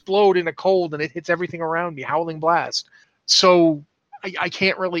just explode in a cold and it hits everything around me, howling blast. So I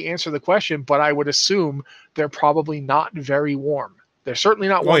can't really answer the question, but I would assume they're probably not very warm. They're certainly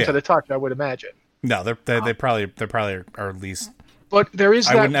not warm to the touch, I would imagine. No, they probably are at least. But there is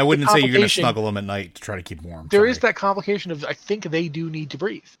that. I wouldn't say you're going to snuggle them at night to try to keep warm. There is that complication of I think they do need to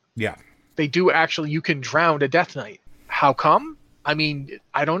breathe. Yeah, they do actually. You can drown a Death Knight. How come? I mean,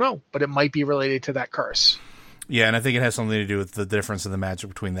 I don't know, but it might be related to that curse. Yeah, and I think it has something to do with the difference in the magic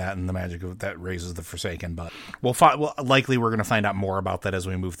between that and the magic that raises the Forsaken. But likely we're going to find out more about that as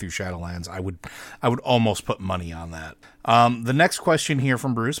we move through Shadowlands. I would almost put money on that. The next question here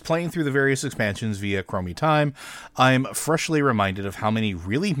from Bruce: playing through the various expansions via Chromie Time, I'm freshly reminded of how many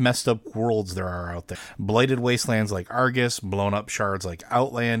really messed up worlds there are out there. Blighted wastelands like Argus, blown up shards like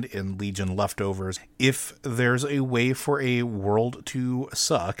Outland, and Legion leftovers. If there's a way for a world to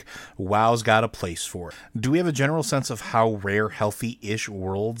suck, WoW's got a place for it. Do we have a general sense of how rare healthy-ish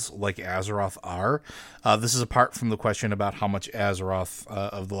worlds like Azeroth are? This is apart from the question about how much Azeroth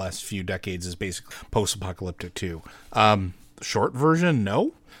of the last few decades is basically post-apocalyptic too. short version,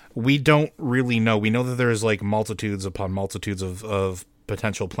 no. We don't really know. We know that there's like multitudes upon multitudes of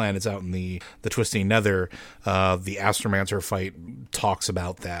potential planets out in the twisting nether. The Astromancer fight talks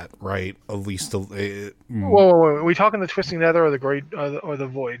about that, right? At least Whoa. Are we talking the twisting nether or the great or the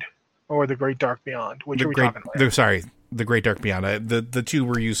void or the great dark beyond? Which are we talking about? Sorry, the great dark beyond. The two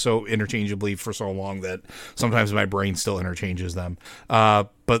were used so interchangeably for so long that sometimes my brain still interchanges them.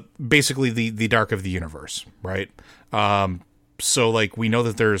 But basically the dark of the universe, right? So, like, we know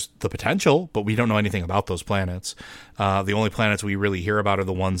that there's the potential, but we don't know anything about those planets. The only planets we really hear about are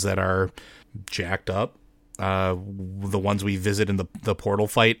the ones that are jacked up. The ones we visit in the portal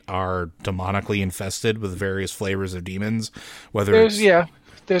fight are demonically infested with various flavors of demons.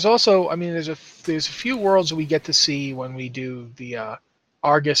 There's also, I mean, there's a few worlds we get to see when we do the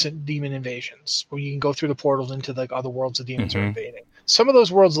Argus and demon invasions, where you can go through the portals into like other worlds the demons are invading. Some of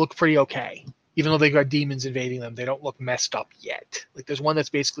those worlds look pretty okay. Even though they've got demons invading them, they don't look messed up yet. Like there's one that's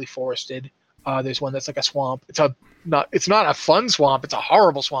basically forested. There's one that's like a swamp. It's not a fun swamp. It's a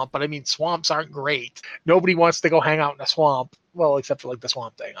horrible swamp. But I mean, swamps aren't great. Nobody wants to go hang out in a swamp. Well, except for like the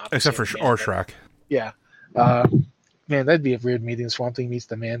Swamp Thing. Except for Shrek. Yeah. Man, that'd be a weird meeting. The Swamp Thing meets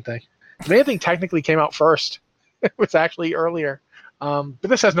the Man Thing. The Man Thing technically came out first. It was actually earlier. But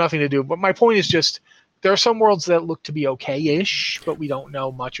this has nothing to do. But my point is just there are some worlds that look to be okay-ish, but we don't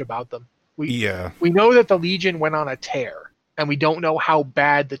know much about them. We know that the Legion went on a tear, and we don't know how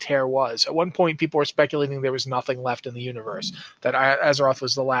bad the tear was. At one point, people were speculating there was nothing left in the universe, that Azeroth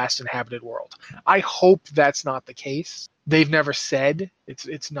was the last inhabited world. I hope that's not the case. They've never said.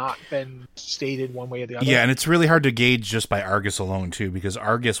 It's not been stated one way or the other. Yeah, and it's really hard to gauge just by Argus alone, too, because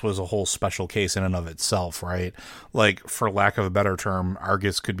Argus was a whole special case in and of itself, right? Like, for lack of a better term,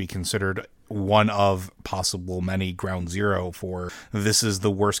 Argus could be considered one of possible many ground zero for this is the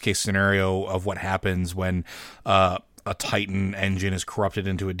worst case scenario of what happens when a Titan engine is corrupted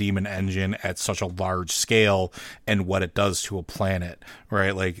into a demon engine at such a large scale and what it does to a planet,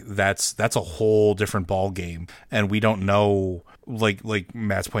 right? Like that's a whole different ball game. And we don't know, like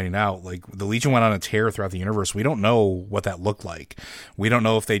Matt's pointing out, like the Legion went on a tear throughout the universe. We don't know what that looked like. We don't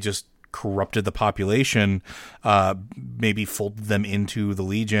know if they just corrupted the population, maybe folded them into the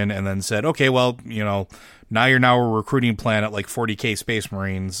Legion and then said, okay, well, now you're a recruiting plan at like 40k Space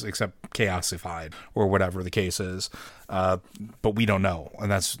Marines, except chaosified or whatever the case is. But we don't know. And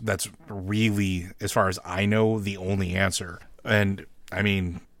that's really, as far as I know, the only answer. And I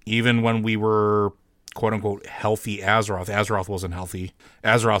mean, even when we were quote unquote healthy Azeroth wasn't healthy.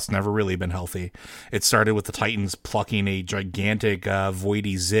 Azeroth's never really been healthy. It started with the Titans plucking a gigantic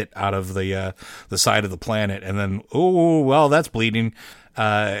voidy zit out of the side of the planet, and then that's bleeding.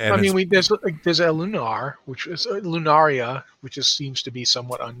 And there's a Lunar, which is Lunaria, which seems to be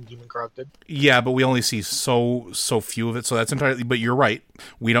somewhat undemon corrupted. Yeah, but we only see so few of it, so that's entirely. But you're right.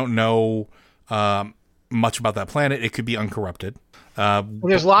 We don't know much about that planet. It could be uncorrupted.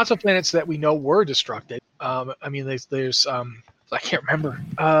 There's lots of planets that we know were destructed. There's I can't remember.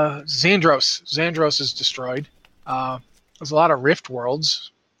 Xandros. Xandros is destroyed. There's a lot of Rift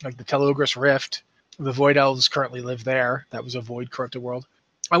worlds, like the Telugris Rift. The Void Elves currently live there. That was a Void corrupted world.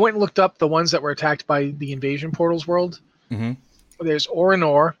 I went and looked up the ones that were attacked by the Invasion Portals world. Mm-hmm. There's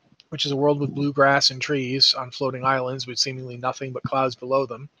Orinor, which is a world with blue grass and trees on floating islands with seemingly nothing but clouds below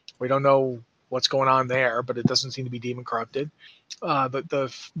them. We don't know what's going on there, but it doesn't seem to be demon corrupted.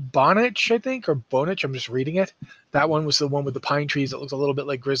 The Bonich, I think, or Bonich, I'm just reading it. That one was the one with the pine trees that looks a little bit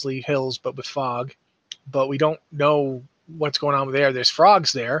like Grizzly Hills, but with fog. But we don't know what's going on there. There's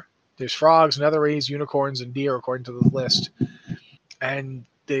frogs there. There's frogs, nether rays, unicorns, and deer, according to the list. And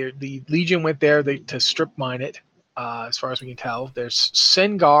the Legion went there to strip mine it, as far as we can tell. There's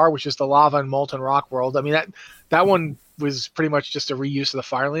Sengar, which is the lava and molten rock world. I mean, that one was pretty much just a reuse of the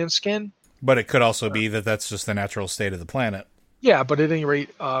Fireland skin. But it could also be that that's just the natural state of the planet. Yeah, but at any rate,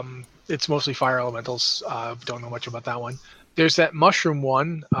 it's mostly fire elementals. Don't know much about that one. There's that mushroom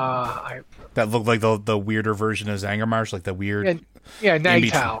one. That looked like the weirder version of Zangarmarsh, like the weird... Yeah,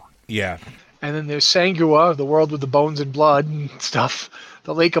 Nagtao. Yeah. And then there's Sangua, the world with the bones and blood and stuff.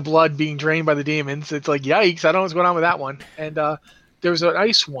 The lake of blood being drained by the demons. It's like, yikes, I don't know what's going on with that one. And there's an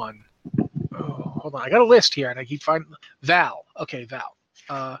ice one. Oh, hold on. I got a list here, and I keep finding... Val. Okay, Val.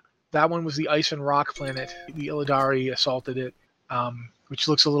 That one was the ice and rock planet. The Illidari assaulted it, which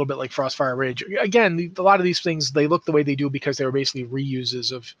looks a little bit like Frostfire Ridge. Again, a lot of these things, they look the way they do because they were basically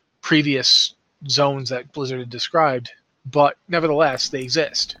reuses of previous zones that Blizzard had described. But nevertheless, they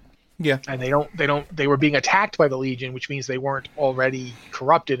exist. Yeah. And they were being attacked by the Legion, which means they weren't already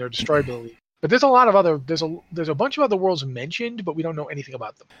corrupted or destroyed by the Legion. But there's a lot of other there's a bunch of other worlds mentioned, but we don't know anything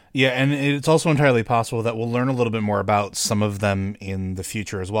about them. Yeah, and it's also entirely possible that we'll learn a little bit more about some of them in the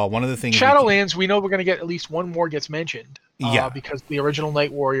future as well. One of the things Shadowlands, we know we're going to get at least one more gets mentioned. Yeah, because the original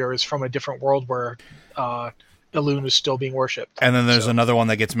Night Warrior is from a different world where Elune is still being worshipped. And then there's another one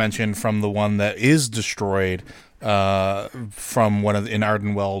that gets mentioned from the one that is destroyed from one of in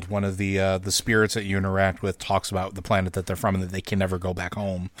Ardenweld. One of the spirits that you interact with talks about the planet that they're from and that they can never go back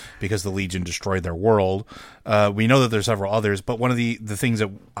home because the Legion destroyed their world. We know that there's several others, but one of the things that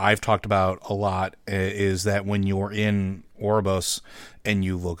I've talked about a lot is that when you're in Oribos and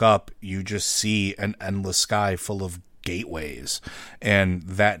you look up, you just see an endless sky full of gateways, and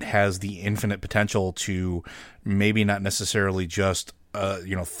that has the infinite potential to maybe not necessarily just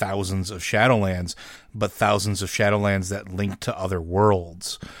thousands of Shadowlands, but thousands of Shadowlands that link to other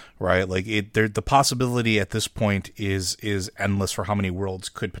worlds, right? Like the possibility at this point is endless for how many worlds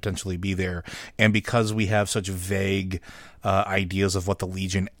could potentially be there. And because we have such vague ideas of what the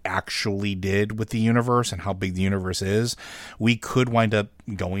Legion actually did with the universe and how big the universe is, we could wind up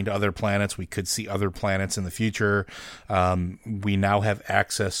going to other planets. We could see other planets in the future. We now have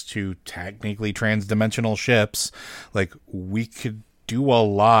access to technically transdimensional ships. Like, we could do a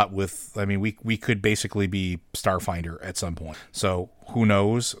lot with, we could basically be Starfinder at some point. So who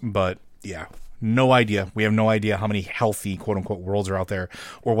knows? But yeah, no idea. We have no idea how many healthy quote unquote worlds are out there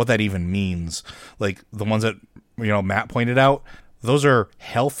or what that even means. Like the ones that, Matt pointed out, those are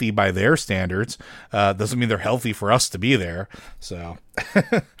healthy by their standards. Doesn't mean they're healthy for us to be there. So,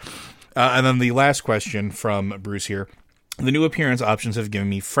 and then the last question from Bruce here. The new appearance options have given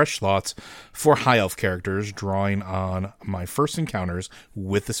me fresh thoughts for high elf characters, drawing on my first encounters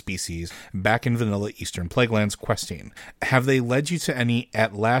with the species back in vanilla Eastern Plaguelands questing. Have they led you to any,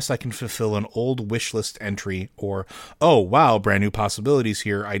 at last I can fulfill an old wish list entry, or, oh wow, brand new possibilities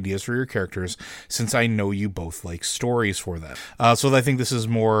here, ideas for your characters, since I know you both like stories for them? So I think this is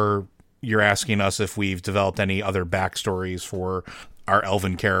more, you're asking us if we've developed any other backstories for our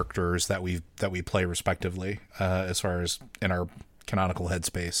elven characters that we play respectively, as far as in our canonical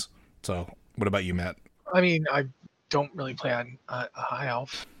headspace. So what about you, Matt? I don't really play on a high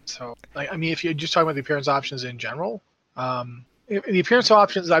elf. So, if you're just talking about the appearance options in general, the appearance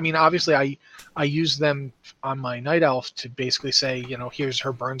options, obviously I use them on my night elf to basically say, here's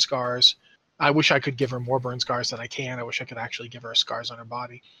her burn scars. I wish I could give her more burn scars than I can. I wish I could actually give her scars on her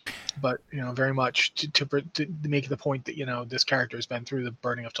body. But, very much to make the point that, this character has been through the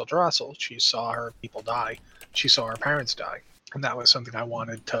burning of Teldrassil. She saw her people die. She saw her parents die. And that was something I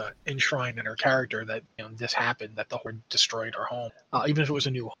wanted to enshrine in her character, that, this happened, that the Horde destroyed her home. Even if it was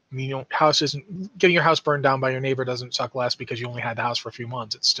a new home. House isn't, getting your house burned down by your neighbor doesn't suck less because you only had the house for a few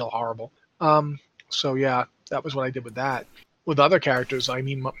months. It's still horrible. So yeah, that was what I did with that. With other characters,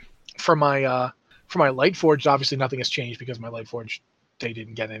 for my Lightforged, obviously nothing has changed because my Lightforged, they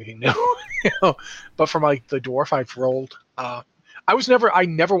didn't get anything new. But for the dwarf I've rolled, I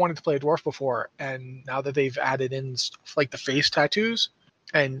never wanted to play a dwarf before, and now that they've added in stuff like the face tattoos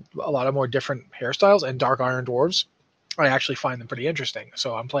and a lot of more different hairstyles and dark iron dwarves, I actually find them pretty interesting.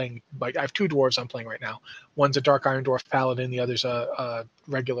 So I'm playing, I have two dwarves I'm playing right now. One's a dark iron dwarf paladin, the other's a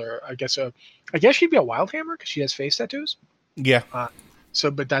regular, I guess she'd be a wildhammer because she has face tattoos. Yeah.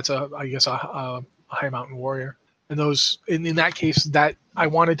 But that's a high mountain warrior. And those, in that case, that I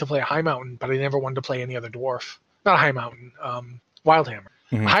wanted to play a high mountain, but I never wanted to play any other dwarf. Not a high mountain, wildhammer.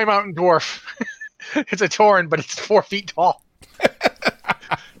 Mm-hmm. High mountain dwarf. It's a Tauren, but it's 4 feet tall.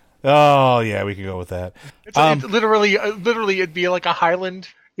 Oh yeah, we could go with that. It's literally, it'd be like a Highland,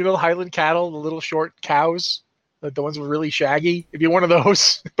 the Highland cattle, the little short cows, the ones with really shaggy. It'd be one of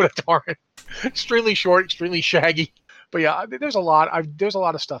those, but a Tauren. Extremely short, extremely shaggy. But yeah, there's a lot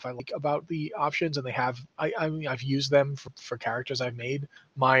of stuff I like about the options, and I've used them for characters I've made.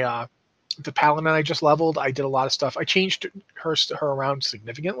 My the paladin I just leveled, I did a lot of stuff. I changed her around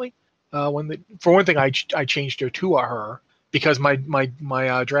significantly. For one thing, I changed her to a her because my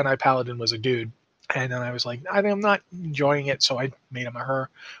Draenei paladin was a dude, and then I was like, I'm not enjoying it, so I made him a her.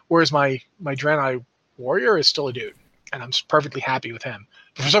 Whereas my Draenei warrior is still a dude, and I'm perfectly happy with him.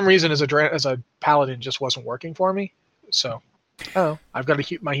 But for some reason, as a paladin, just wasn't working for me. So, I've got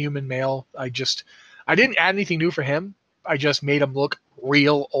my human male. I didn't add anything new for him. I just made him look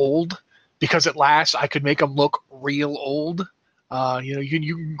real old because at last I could make him look real old. You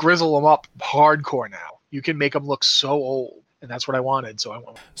can grizzle him up hardcore now. You can make him look so old, and that's what I wanted.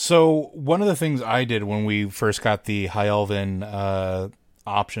 So one of the things I did when we first got the High Elven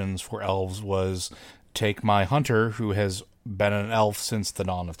options for elves was take my hunter, who has been an elf since the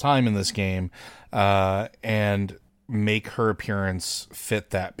dawn of time in this game, and make her appearance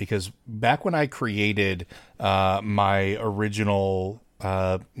fit that, because back when I created my original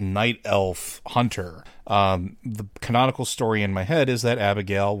night elf hunter, the canonical story in my head is that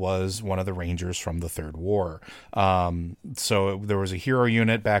Abigail was one of the rangers from the Third War. So there was a hero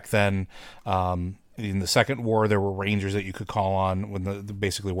unit back then. In the Second War, there were rangers that you could call on when the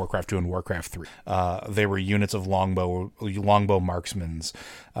basically Warcraft 2 and Warcraft 3. They were units of longbow marksmen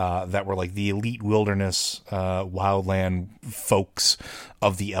that were like the elite wilderness wildland folks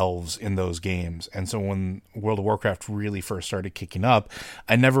of the elves in those games. And so when World of Warcraft really first started kicking up,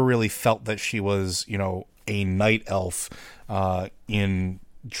 I never really felt that she was, a night elf in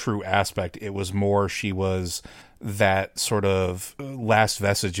true aspect. It was more she was that sort of last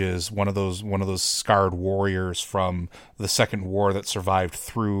vestiges, one of those scarred warriors from the Second War that survived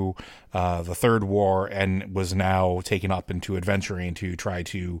through the Third War and was now taken up into adventuring to try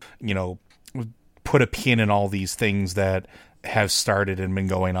to, put a pin in all these things that have started and been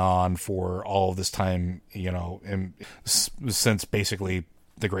going on for all of this time, since basically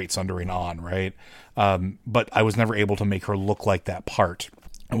the Great Sundering on, right? But I was never able to make her look like that part.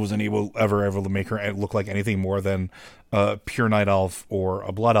 I wasn't ever to make her look like anything more than a pure night elf or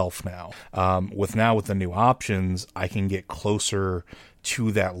a blood elf now. With the new options, I can get closer to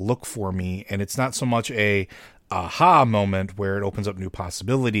that look for me, and it's not so much a aha moment where it opens up new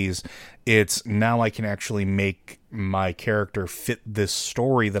possibilities. It's now I can actually make my character fit this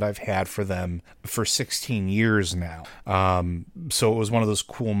story that I've had for them for 16 years now. So it was one of those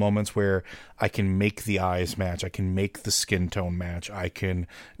cool moments where I can make the eyes match. I can make the skin tone match. I can,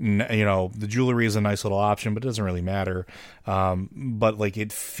 the jewelry is a nice little option, but it doesn't really matter. But like,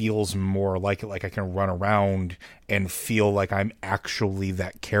 it feels more like it, like I can run around and feel like I'm actually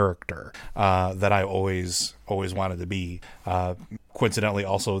that character, that I always wanted to be. Coincidentally,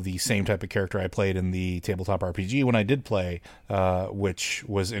 also the same type of character I played in the tabletop RPG when I did play, which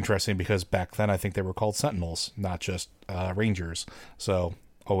was interesting because back then I think they were called Sentinels, not just Rangers. So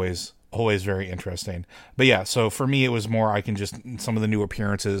always very interesting. But yeah, so for me, it was more, I can just, some of the new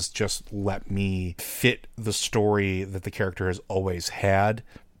appearances just let me fit the story that the character has always had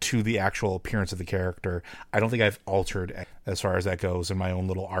to the actual appearance of the character. I don't think I've altered as far as that goes in my own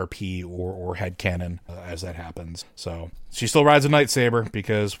little RP or headcanon as that happens. So she still rides a lightsaber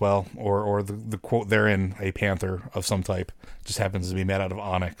because, well, or the quote therein, a panther of some type, just happens to be made out of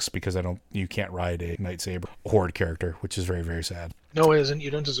onyx because you can't ride a lightsaber horde character, which is very, very sad. No, it isn't. You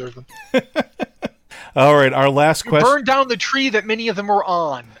don't deserve them. All right, our last question. Burn down the tree that many of them were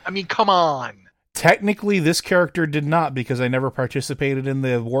on. I mean, come on. Technically, this character did not, because I never participated in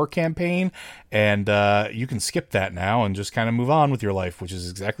the war campaign, and you can skip that now and just kind of move on with your life, which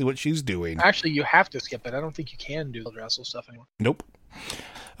is exactly what she's doing. Actually, you have to skip it. I don't think you can do the wrestle stuff anymore. Nope.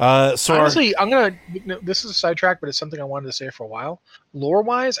 So honestly, this is a sidetrack, but it's something I wanted to say for a while.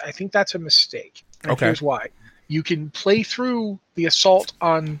 Lore-wise, I think that's a mistake. And okay. Here's why. You can play through the assault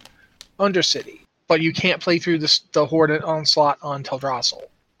on Undercity, but you can't play through the Horde onslaught on Teldrassil.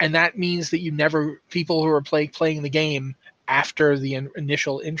 And that means that people who are playing the game after the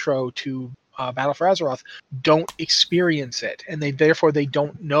initial intro to Battle for Azeroth don't experience it, and therefore they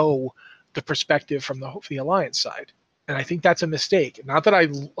don't know the perspective from the Alliance side. And I think that's a mistake. Not that I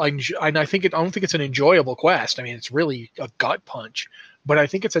don't think it's an enjoyable quest. I mean, it's really a gut punch, but I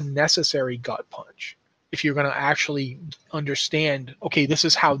think it's a necessary gut punch. If you're going to actually understand, okay, this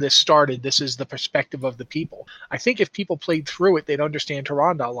is how this started, this is the perspective of the people. I think if people played through it, they'd understand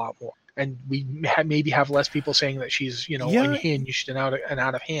Tyrande a lot more. And we maybe have less people saying that she's, unhinged and out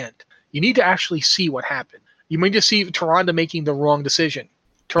of hand. You need to actually see what happened. You might just see Tyrande making the wrong decision.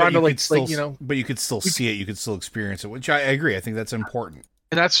 Tyrande, but you could still see it, you could still experience it, which I agree. I think that's important.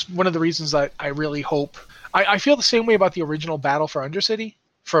 And that's one of the reasons that I really hope. I feel the same way about the original Battle for Undercity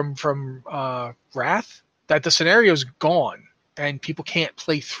from Wrath, that the scenario's gone and people can't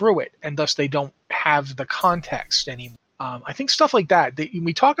play through it, and thus they don't have the context anymore. I think stuff like that.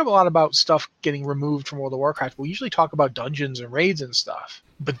 We talk a lot about stuff getting removed from World of Warcraft. We usually talk about dungeons and raids and stuff.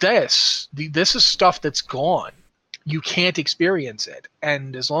 But this is stuff that's gone. You can't experience it.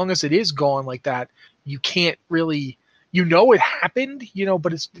 And as long as it is gone like that, you can't really... it happened,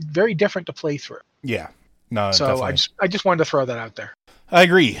 but it's very different to play through. Yeah. No, so definitely. I just wanted to throw that out there. I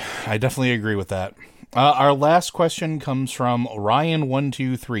agree. I definitely agree with that. Our last question comes from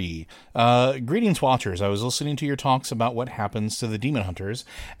Ryan123. Greetings, Watchers. I was listening to your talks about what happens to the Demon Hunters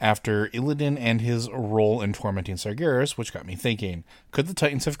after Illidan and his role in tormenting Sargeras, which got me thinking. Could the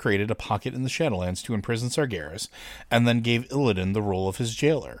Titans have created a pocket in the Shadowlands to imprison Sargeras, and then gave Illidan the role of his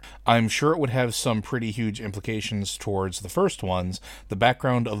jailer? I'm sure it would have some pretty huge implications towards the first ones, the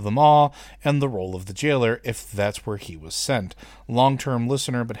background of the Maw, and the role of the jailer, if that's where he was sent. Long-term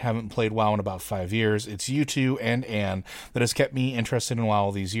listener, but haven't played WoW in about 5 years. It's you two and Anne that has kept me interested in WoW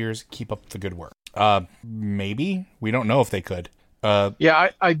all these years. Keep up the good work. Maybe. We don't know if they could.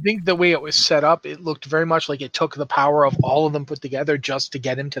 I think the way it was set up, it looked very much like it took the power of all of them put together just to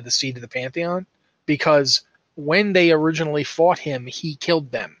get him to the seat of the Pantheon. Because when they originally fought him, he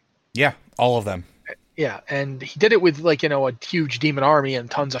killed them. Yeah, all of them. Yeah, and he did it with a huge demon army and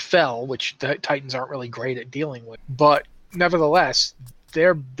tons of fel, which the Titans aren't really great at dealing with. But nevertheless,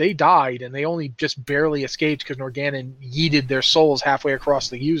 they died, and they only just barely escaped because Norgannon yeeted their souls halfway across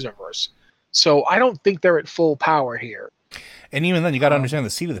the universe. So I don't think they're at full power here. And even then, you got to understand the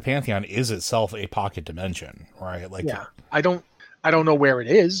seat of the Pantheon is itself a pocket dimension, right? I don't know where it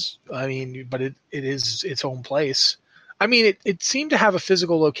is. I mean, but it is its own place. I mean, it seemed to have a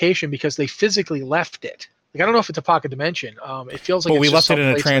physical location because they physically left it. I don't know if it's a pocket dimension. It feels like we left it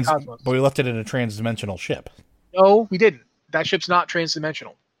in a trans-dimensional ship. No, we didn't. That ship's not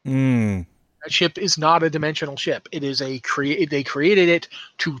trans-dimensional. That ship is not a dimensional ship. It is they created it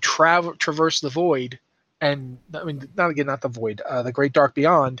to traverse the void, and I mean, not the void, the Great Dark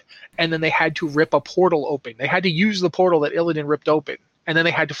Beyond, and then they had to rip a portal open. They had to use the portal that Illidan ripped open, and then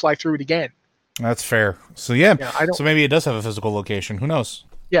they had to fly through it again. That's fair. So so maybe it does have a physical location. Who knows?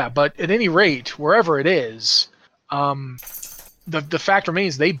 Yeah, but at any rate, wherever it is, the fact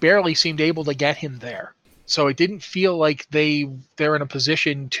remains they barely seemed able to get him there. So it didn't feel like they're in a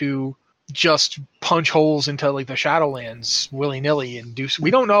position to just punch holes into the Shadowlands willy-nilly and do.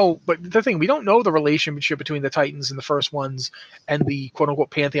 We don't know, but the thing, we don't know the relationship between the Titans in the first ones and the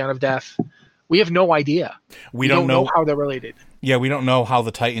quote-unquote Pantheon of Death. We have no idea. We don't know how they're related. Yeah, we don't know how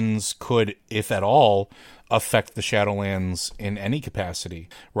the Titans could, if at all, affect the Shadowlands in any capacity,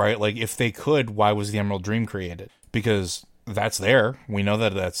 right? If they could, why was the Emerald Dream created? Because that's there. We know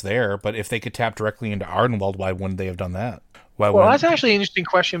that that's there. But if they could tap directly into Ardenweld, why wouldn't they have done that? That's actually an interesting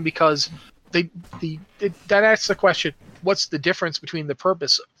question because that asks the question, what's the difference between the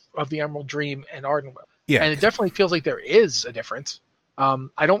purpose of the Emerald Dream and Ardenweld? Yeah. And it definitely feels like there is a difference.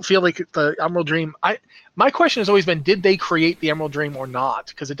 I don't feel like the Emerald Dream... My question has always been, did they create the Emerald Dream or not?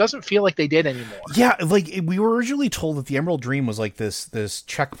 Because it doesn't feel like they did anymore. Yeah, we were originally told that the Emerald Dream was this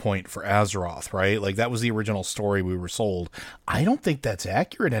checkpoint for Azeroth, right? That was the original story we were sold. I don't think that's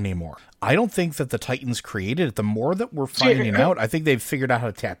accurate anymore. I don't think that the Titans created it. The more that we're finding out, I think they've figured out how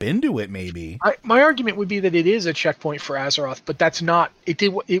to tap into it, maybe. My argument would be that it is a checkpoint for Azeroth, but that's not...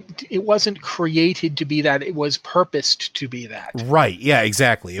 It wasn't created to be that. It was purposed to be that. Right, yeah,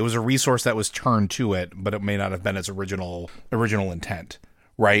 exactly. It was a resource that was turned to it, but it may not have been its original intent,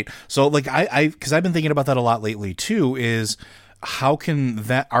 right? So, because I've been thinking about that a lot lately, too, is how can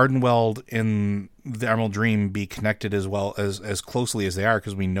that Ardenweld in the Emerald Dream be connected as well as closely as they are,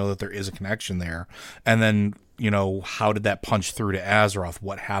 because we know that there is a connection there. And then, how did that punch through to Azeroth?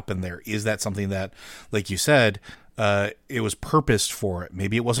 What happened there? Is that something that, like you said, it was purposed for it?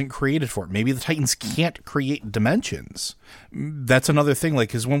 Maybe it wasn't created for it. Maybe the Titans can't create dimensions. That's another thing.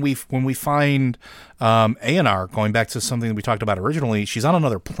 Because when we find A&R, going back to something that we talked about originally, she's on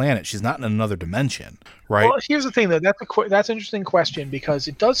another planet. She's not in another dimension, right? Well, here's the thing, though. That's an interesting question, because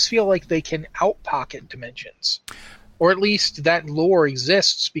it does feel like they can out-pocket dimensions, or at least that lore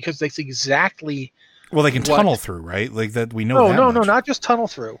exists, because that's exactly. Well, they can tunnel through, right? That we know. No, not just tunnel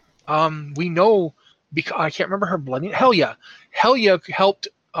through. We know. Because I can't remember her blood. Helya helped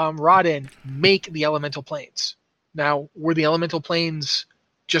Rodin make the elemental planes. Now, were the elemental planes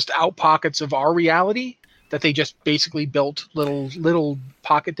just out pockets of our reality that they just basically built little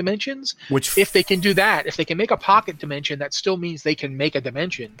pocket dimensions? Which, if they can do that, if they can make a pocket dimension, that still means they can make a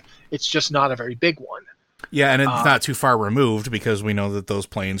dimension. It's just not a very big one. Yeah, and it's not too far removed, because we know that those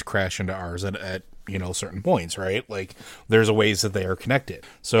planes crash into ours at certain points, right? There's a ways that they are connected.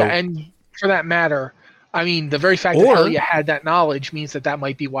 So, yeah, and for that matter, I mean, the very fact that Helya had that knowledge means that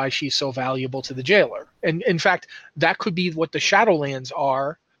might be why she's so valuable to the jailer. And in fact, that could be what the Shadowlands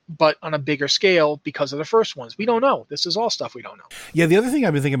are, but on a bigger scale because of the first ones. We don't know. This is all stuff we don't know. Yeah, the other thing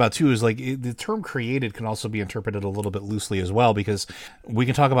I've been thinking about, too, is the term created can also be interpreted a little bit loosely as well, because we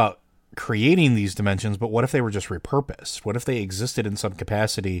can talk about creating these dimensions, but what if they were just repurposed? What if they existed in some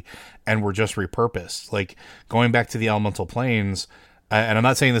capacity and were just repurposed? Going back to the elemental planes, and I'm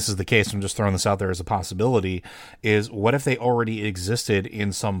not saying this is the case, I'm just throwing this out there as a possibility, is what if they already existed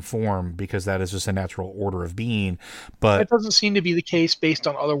in some form because that is just a natural order of being? But that doesn't seem to be the case based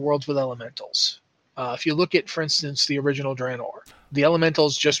on other worlds with elementals. If you look at, for instance, the original Draenor, the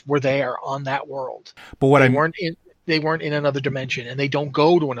elementals just were there on that world. But what they weren't in another dimension, and they don't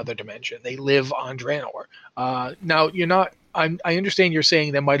go to another dimension. They live on Draenor. Now, you're not. I understand you're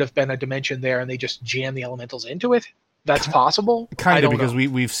saying there might have been a dimension there, and they just jam the elementals into it. That's possible. Kind of, because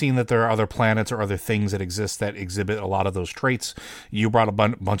we've seen that there are other planets or other things that exist that exhibit a lot of those traits. You brought a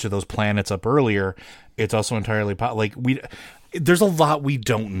bunch of those planets up earlier. It's also entirely there's a lot we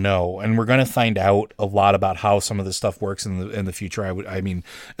don't know, and we're going to find out a lot about how some of this stuff works in the future. I mean,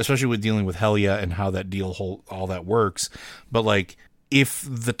 especially with dealing with Helya and how that all that works. But like, if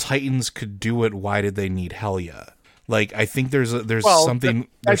the Titans could do it, why did they need Helya? Like, I think there's something.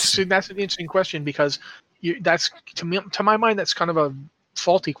 That's an interesting question, because that's to my mind that's kind of a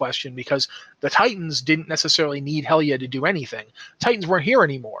faulty question, because the Titans didn't necessarily need Helya to do anything. Titans weren't here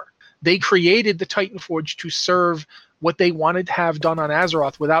anymore. They created the Titan Forge to serve what they wanted to have done on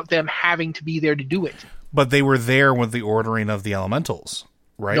Azeroth without them having to be there to do it. But they were there with the ordering of the elementals,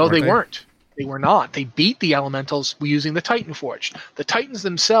 right? No, they weren't. They were not. They beat the elementals using the Titan Forge. The Titans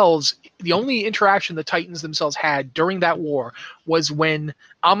themselves, the only interaction the Titans themselves had during that war was when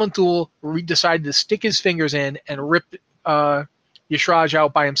Aman'Thul decided to stick his fingers in and rip Y'Shaarj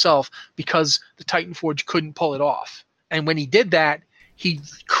out by himself because the Titan Forge couldn't pull it off. And when he did that, he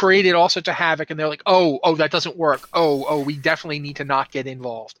created all sorts of havoc, and they're like, oh, that doesn't work. Oh, we definitely need to not get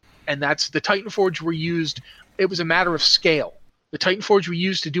involved. And that's the Titan Forge were used. It was a matter of scale. The Titan Forge were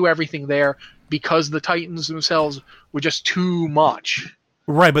used to do everything there because the Titans themselves were just too much.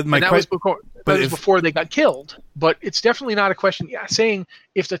 Right, but that was before they got killed. But it's definitely not a question. Yeah, saying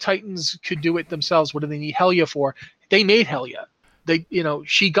if the Titans could do it themselves, what do they need Helya for? They made Helya.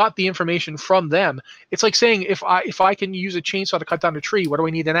 She got the information from them. It's like saying if I can use a chainsaw to cut down a tree, what do I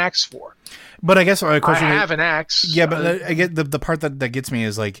need an axe for? But I guess my question I have an axe. Yeah, but I get the part that gets me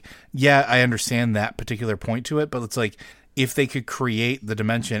is like, yeah, I understand that particular point to it, but it's like, if they could create the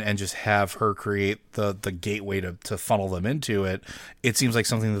dimension and just have her create the gateway to funnel them into it, it seems like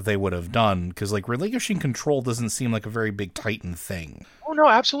something that they would have done, because like relinquishing control doesn't seem like a very big Titan thing. Oh no,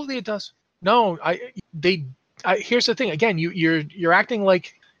 absolutely it does. No, here's the thing. Again, you're acting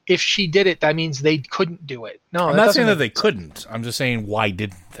like if she did it, that means they couldn't do it. No, I'm not saying that they couldn't. I'm just saying, why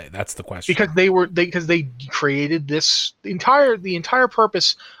didn't they? That's the question. Because they created this the entire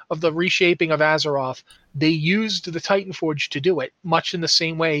purpose of the reshaping of Azeroth. They used the Titan Forge to do it, much in the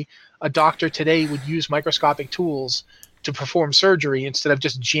same way a doctor today would use microscopic tools to perform surgery instead of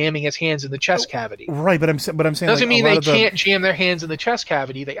just jamming his hands in the chest cavity. Right, but I'm saying doesn't mean they can't jam their hands in the chest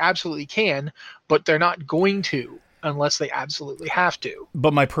cavity. They absolutely can, but they're not going to unless they absolutely have to.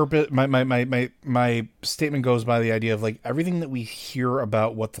 But my purpose, my statement goes by the idea of like everything that we hear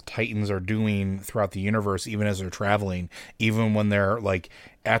about what the Titans are doing throughout the universe, even as they're traveling, even when they're like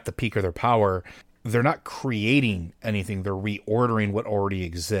at the peak of their power, they're not creating anything. They're reordering what already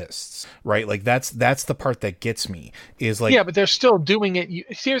exists, right? Like that's the part that gets me is like, yeah, but they're still doing it.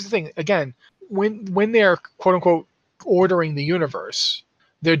 Here's the thing. Again, when they're quote unquote ordering the universe,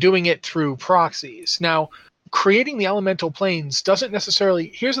 they're doing it through proxies. Now, creating the elemental planes doesn't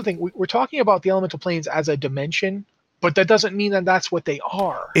necessarily, here's the thing. We're talking about the elemental planes as a dimension, but that doesn't mean that that's what they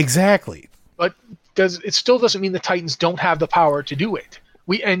are. Exactly. But it still doesn't mean the Titans don't have the power to do it.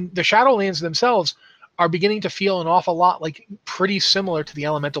 And the Shadowlands themselves are beginning to feel an awful lot like pretty similar to the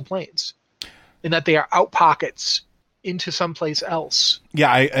elemental planes in that they are out pockets into someplace else.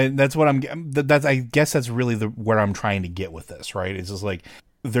 Yeah, I guess that's really where I'm trying to get with this, right? It's just like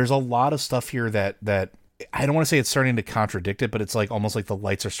there's a lot of stuff here that I don't want to say it's starting to contradict it, but it's like almost like the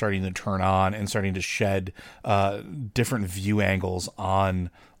lights are starting to turn on and starting to shed different view angles on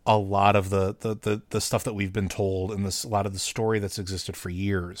a lot of the stuff that we've been told and a lot of the story that's existed for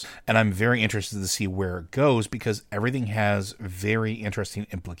years. And I'm very interested to see where it goes because everything has very interesting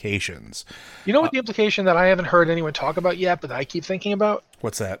implications. You know what the implication that I haven't heard anyone talk about yet, but I keep thinking about?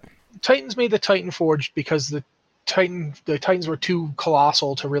 What's that? Titans made the Titan Forge because the Titans were too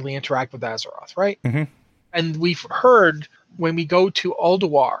colossal to really interact with Azeroth, right? Mm-hmm. And we've heard when we go to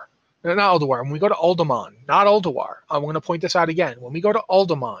Ulduar, when we go to Uldaman, not Ulduar, I'm going to point this out again. When we go to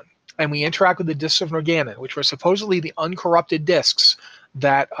Uldaman and we interact with the Discs of Norgannon, which were supposedly the uncorrupted discs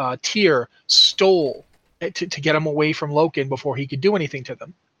that Tyr stole to get them away from Loken before he could do anything to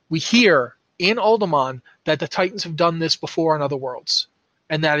them, we hear in Uldaman that the Titans have done this before on other worlds,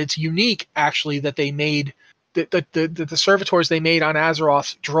 and that it's unique, actually, that they made the servitors they made on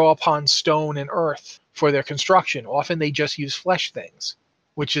Azeroth draw upon stone and earth, for their construction. Often they just use flesh things,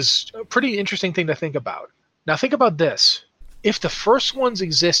 which is a pretty interesting thing to think about. Now think about this. If the first ones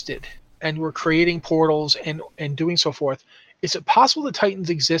existed and were creating portals and doing so forth, is it possible the Titans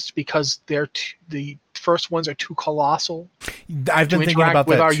exist because the first ones are too colossal I've been to thinking interact about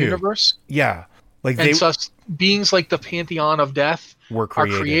with that our too. universe? Yeah. Like And thus, beings like the Pantheon of Death were are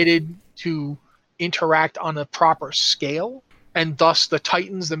created to interact on a proper scale, and thus the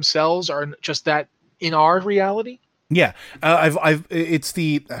Titans themselves are just that in our reality. Yeah, it's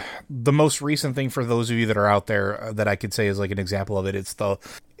the most recent thing for those of you that are out there that I could say is like an example of it.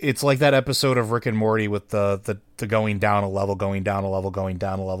 It's like that episode of Rick and Morty with the going down a level, going down a level, going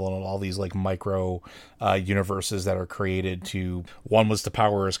down a level, and all these like micro universes that are created to, one was to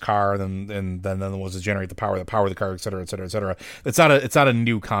power his car, and then was to generate the power of the car, et cetera, et cetera, et cetera. It's not a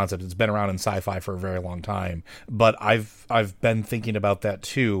new concept. It's been around in sci-fi for a very long time, but I've been thinking about that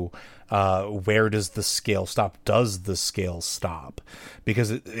too. Where does the scale stop? Does the scale stop?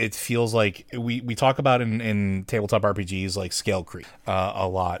 Because it feels like we talk about in tabletop RPGs like scale creep a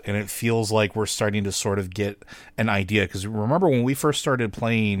lot, and it feels like we're starting to sort of get an idea. Because remember when we first started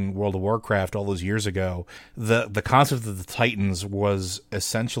playing World of Warcraft all those years ago, the concept of the Titans was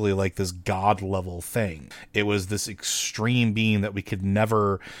essentially like this god level thing. It was this extreme being that we could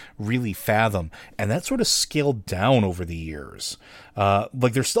never really fathom, and that sort of scaled down over the years.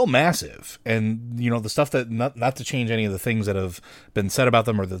 Like they're still massive, and you know the stuff that not to change any of the things that have been said about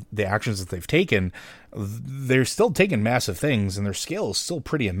them or the actions that they've taken, they're still taking massive things, and their scale is still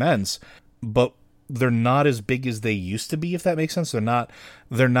pretty immense, but they're not as big as they used to be, if that makes sense. They're not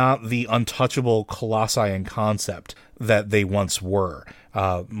the untouchable colossi in concept that they once were.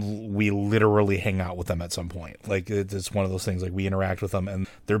 We literally hang out with them at some point. Like it's one of those things, like we interact with them and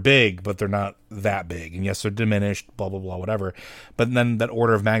they're big, but they're not that big. And yes, they're diminished, blah, blah, blah, whatever. But then that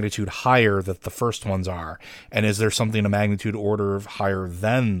order of magnitude higher that the first ones are. And is there something a magnitude order of higher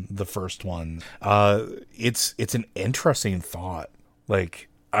than the first one? It's an interesting thought. Like,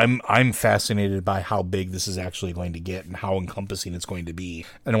 I'm fascinated by how big this is actually going to get and how encompassing it's going to be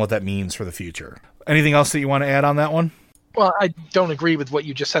and what that means for the future. Anything else that you want to add on that one? Well, I don't agree with what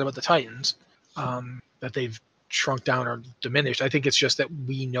you just said about the Titans, that they've shrunk down or diminished. I think it's just that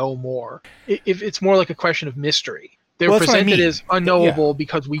we know more. It's more like a question of mystery. They're presented as unknowable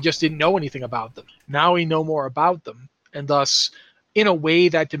because we just didn't know anything about them. Now we know more about them, and thus, in a way,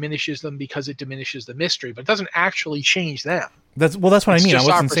 that diminishes them because it diminishes the mystery, but it doesn't actually change them. That's what I mean. I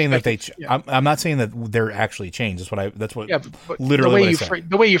wasn't saying that they. Yeah. I'm not saying that they're actually changed. That's what. Yeah, but literally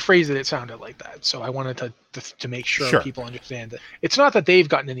the way you phrased it sounded like that. So I wanted to make sure people understand that it's not that they've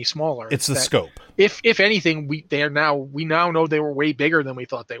gotten any smaller. It's the scope. If anything, we now know they were way bigger than we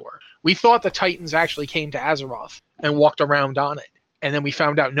thought they were. We thought the Titans actually came to Azeroth and walked around on it, and then we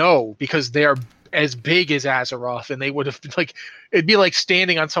found out no, because they're as big as Azeroth, and they would have it'd be like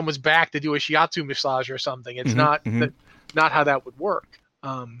standing on someone's back to do a shiatsu massage or something. It's not how that would work.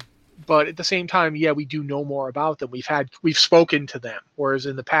 But at the same time, yeah, we do know more about them. We've spoken to them, whereas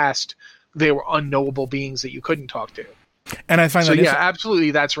in the past they were unknowable beings that you couldn't talk to. And I find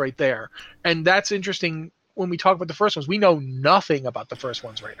absolutely, that's right there. And that's interesting. When we talk about the first ones, we know nothing about the first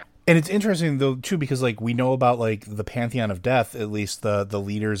ones right now. And it's interesting though too, because like we know about like the Pantheon of Death, at least the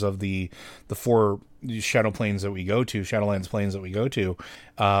leaders of the four shadow planes that we go to, Shadowlands planes that we go to,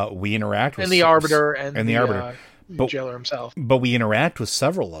 we interact with, and the Arbiter and the Arbiter. Jailer himself, but we interact with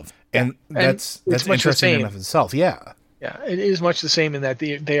several of them, and that's interesting enough itself. Yeah, it is much the same in that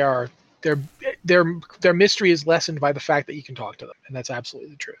their mystery is lessened by the fact that you can talk to them, and that's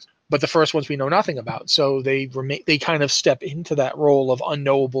absolutely the truth. But the first ones we know nothing about, so they kind of step into that role of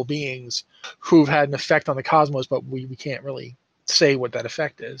unknowable beings who've had an effect on the cosmos, but we can't really say what that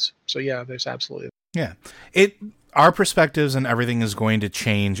effect is. So yeah, there's absolutely our perspectives and everything is going to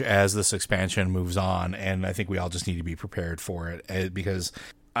change as this expansion moves on, and I think we all just need to be prepared for it, because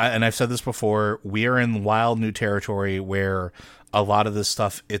and I've said this before, we are in wild new territory where a lot of this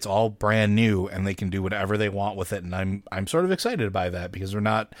stuff, it's all brand new and they can do whatever they want with it, and I'm sort of excited by that, because we're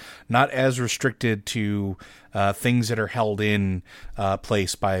not as restricted to things that are held in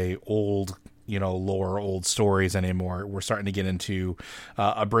place by old lore, old stories anymore. We're starting to get into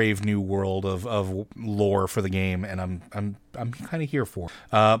a brave new world of lore for the game, and I'm kind of here for it.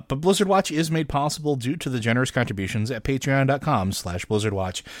 But Blizzard Watch is made possible due to the generous contributions at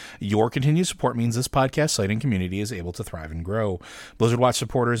patreon.com/BlizzardWatch. Your continued support means this podcast site and community is able to thrive and grow. Blizzard Watch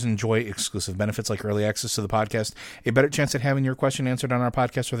supporters enjoy exclusive benefits like early access to the podcast, a better chance at having your question answered on our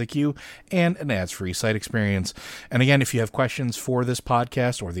podcast or the queue, and an ads-free site experience. And again, if you have questions for this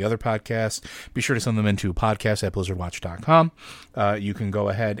podcast or the other podcast, be sure to send them into podcast@blizzardwatch.com. You can go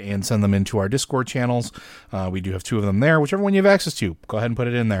ahead and send them into our Discord channels. We do have 2 of them there. Whichever one you have access to, go ahead and put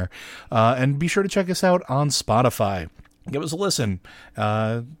it in there. And be sure to check us out on Spotify. Give us a listen.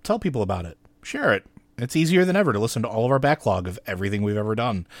 Tell people about it. Share it. It's easier than ever to listen to all of our backlog of everything we've ever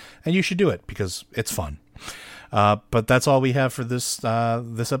done. And you should do it because it's fun. But that's all we have for this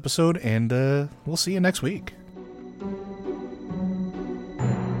episode, and we'll see you next week.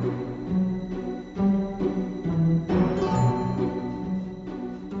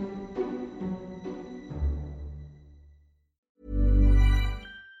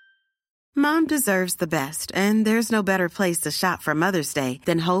 Mom deserves the best, and there's no better place to shop for Mother's Day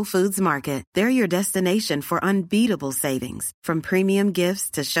than Whole Foods Market. They're your destination for unbeatable savings, from premium gifts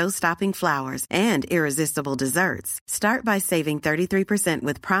to show-stopping flowers and irresistible desserts. Start by saving 33%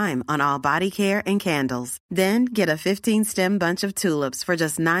 with Prime on all body care and candles. Then get a 15-stem bunch of tulips for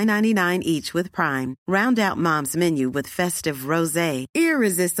just $9.99 each with Prime. Round out Mom's menu with festive rosé,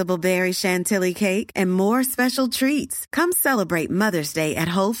 irresistible berry chantilly cake, and more special treats. Come celebrate Mother's Day at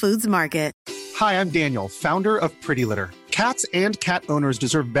Whole Foods Market. Hi, I'm Daniel, founder of Pretty Litter. Cats and cat owners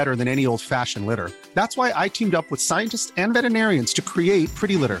deserve better than any old-fashioned litter. That's why I teamed up with scientists and veterinarians to create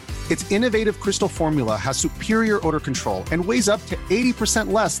Pretty Litter. Its innovative crystal formula has superior odor control and weighs up to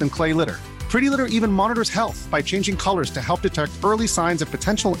 80% less than clay litter. Pretty Litter even monitors health by changing colors to help detect early signs of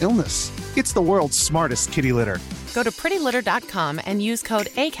potential illness. It's the world's smartest kitty litter. Go to prettylitter.com and use code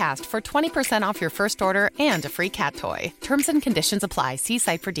ACAST for 20% off your first order and a free cat toy. Terms and conditions apply. See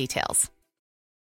site for details.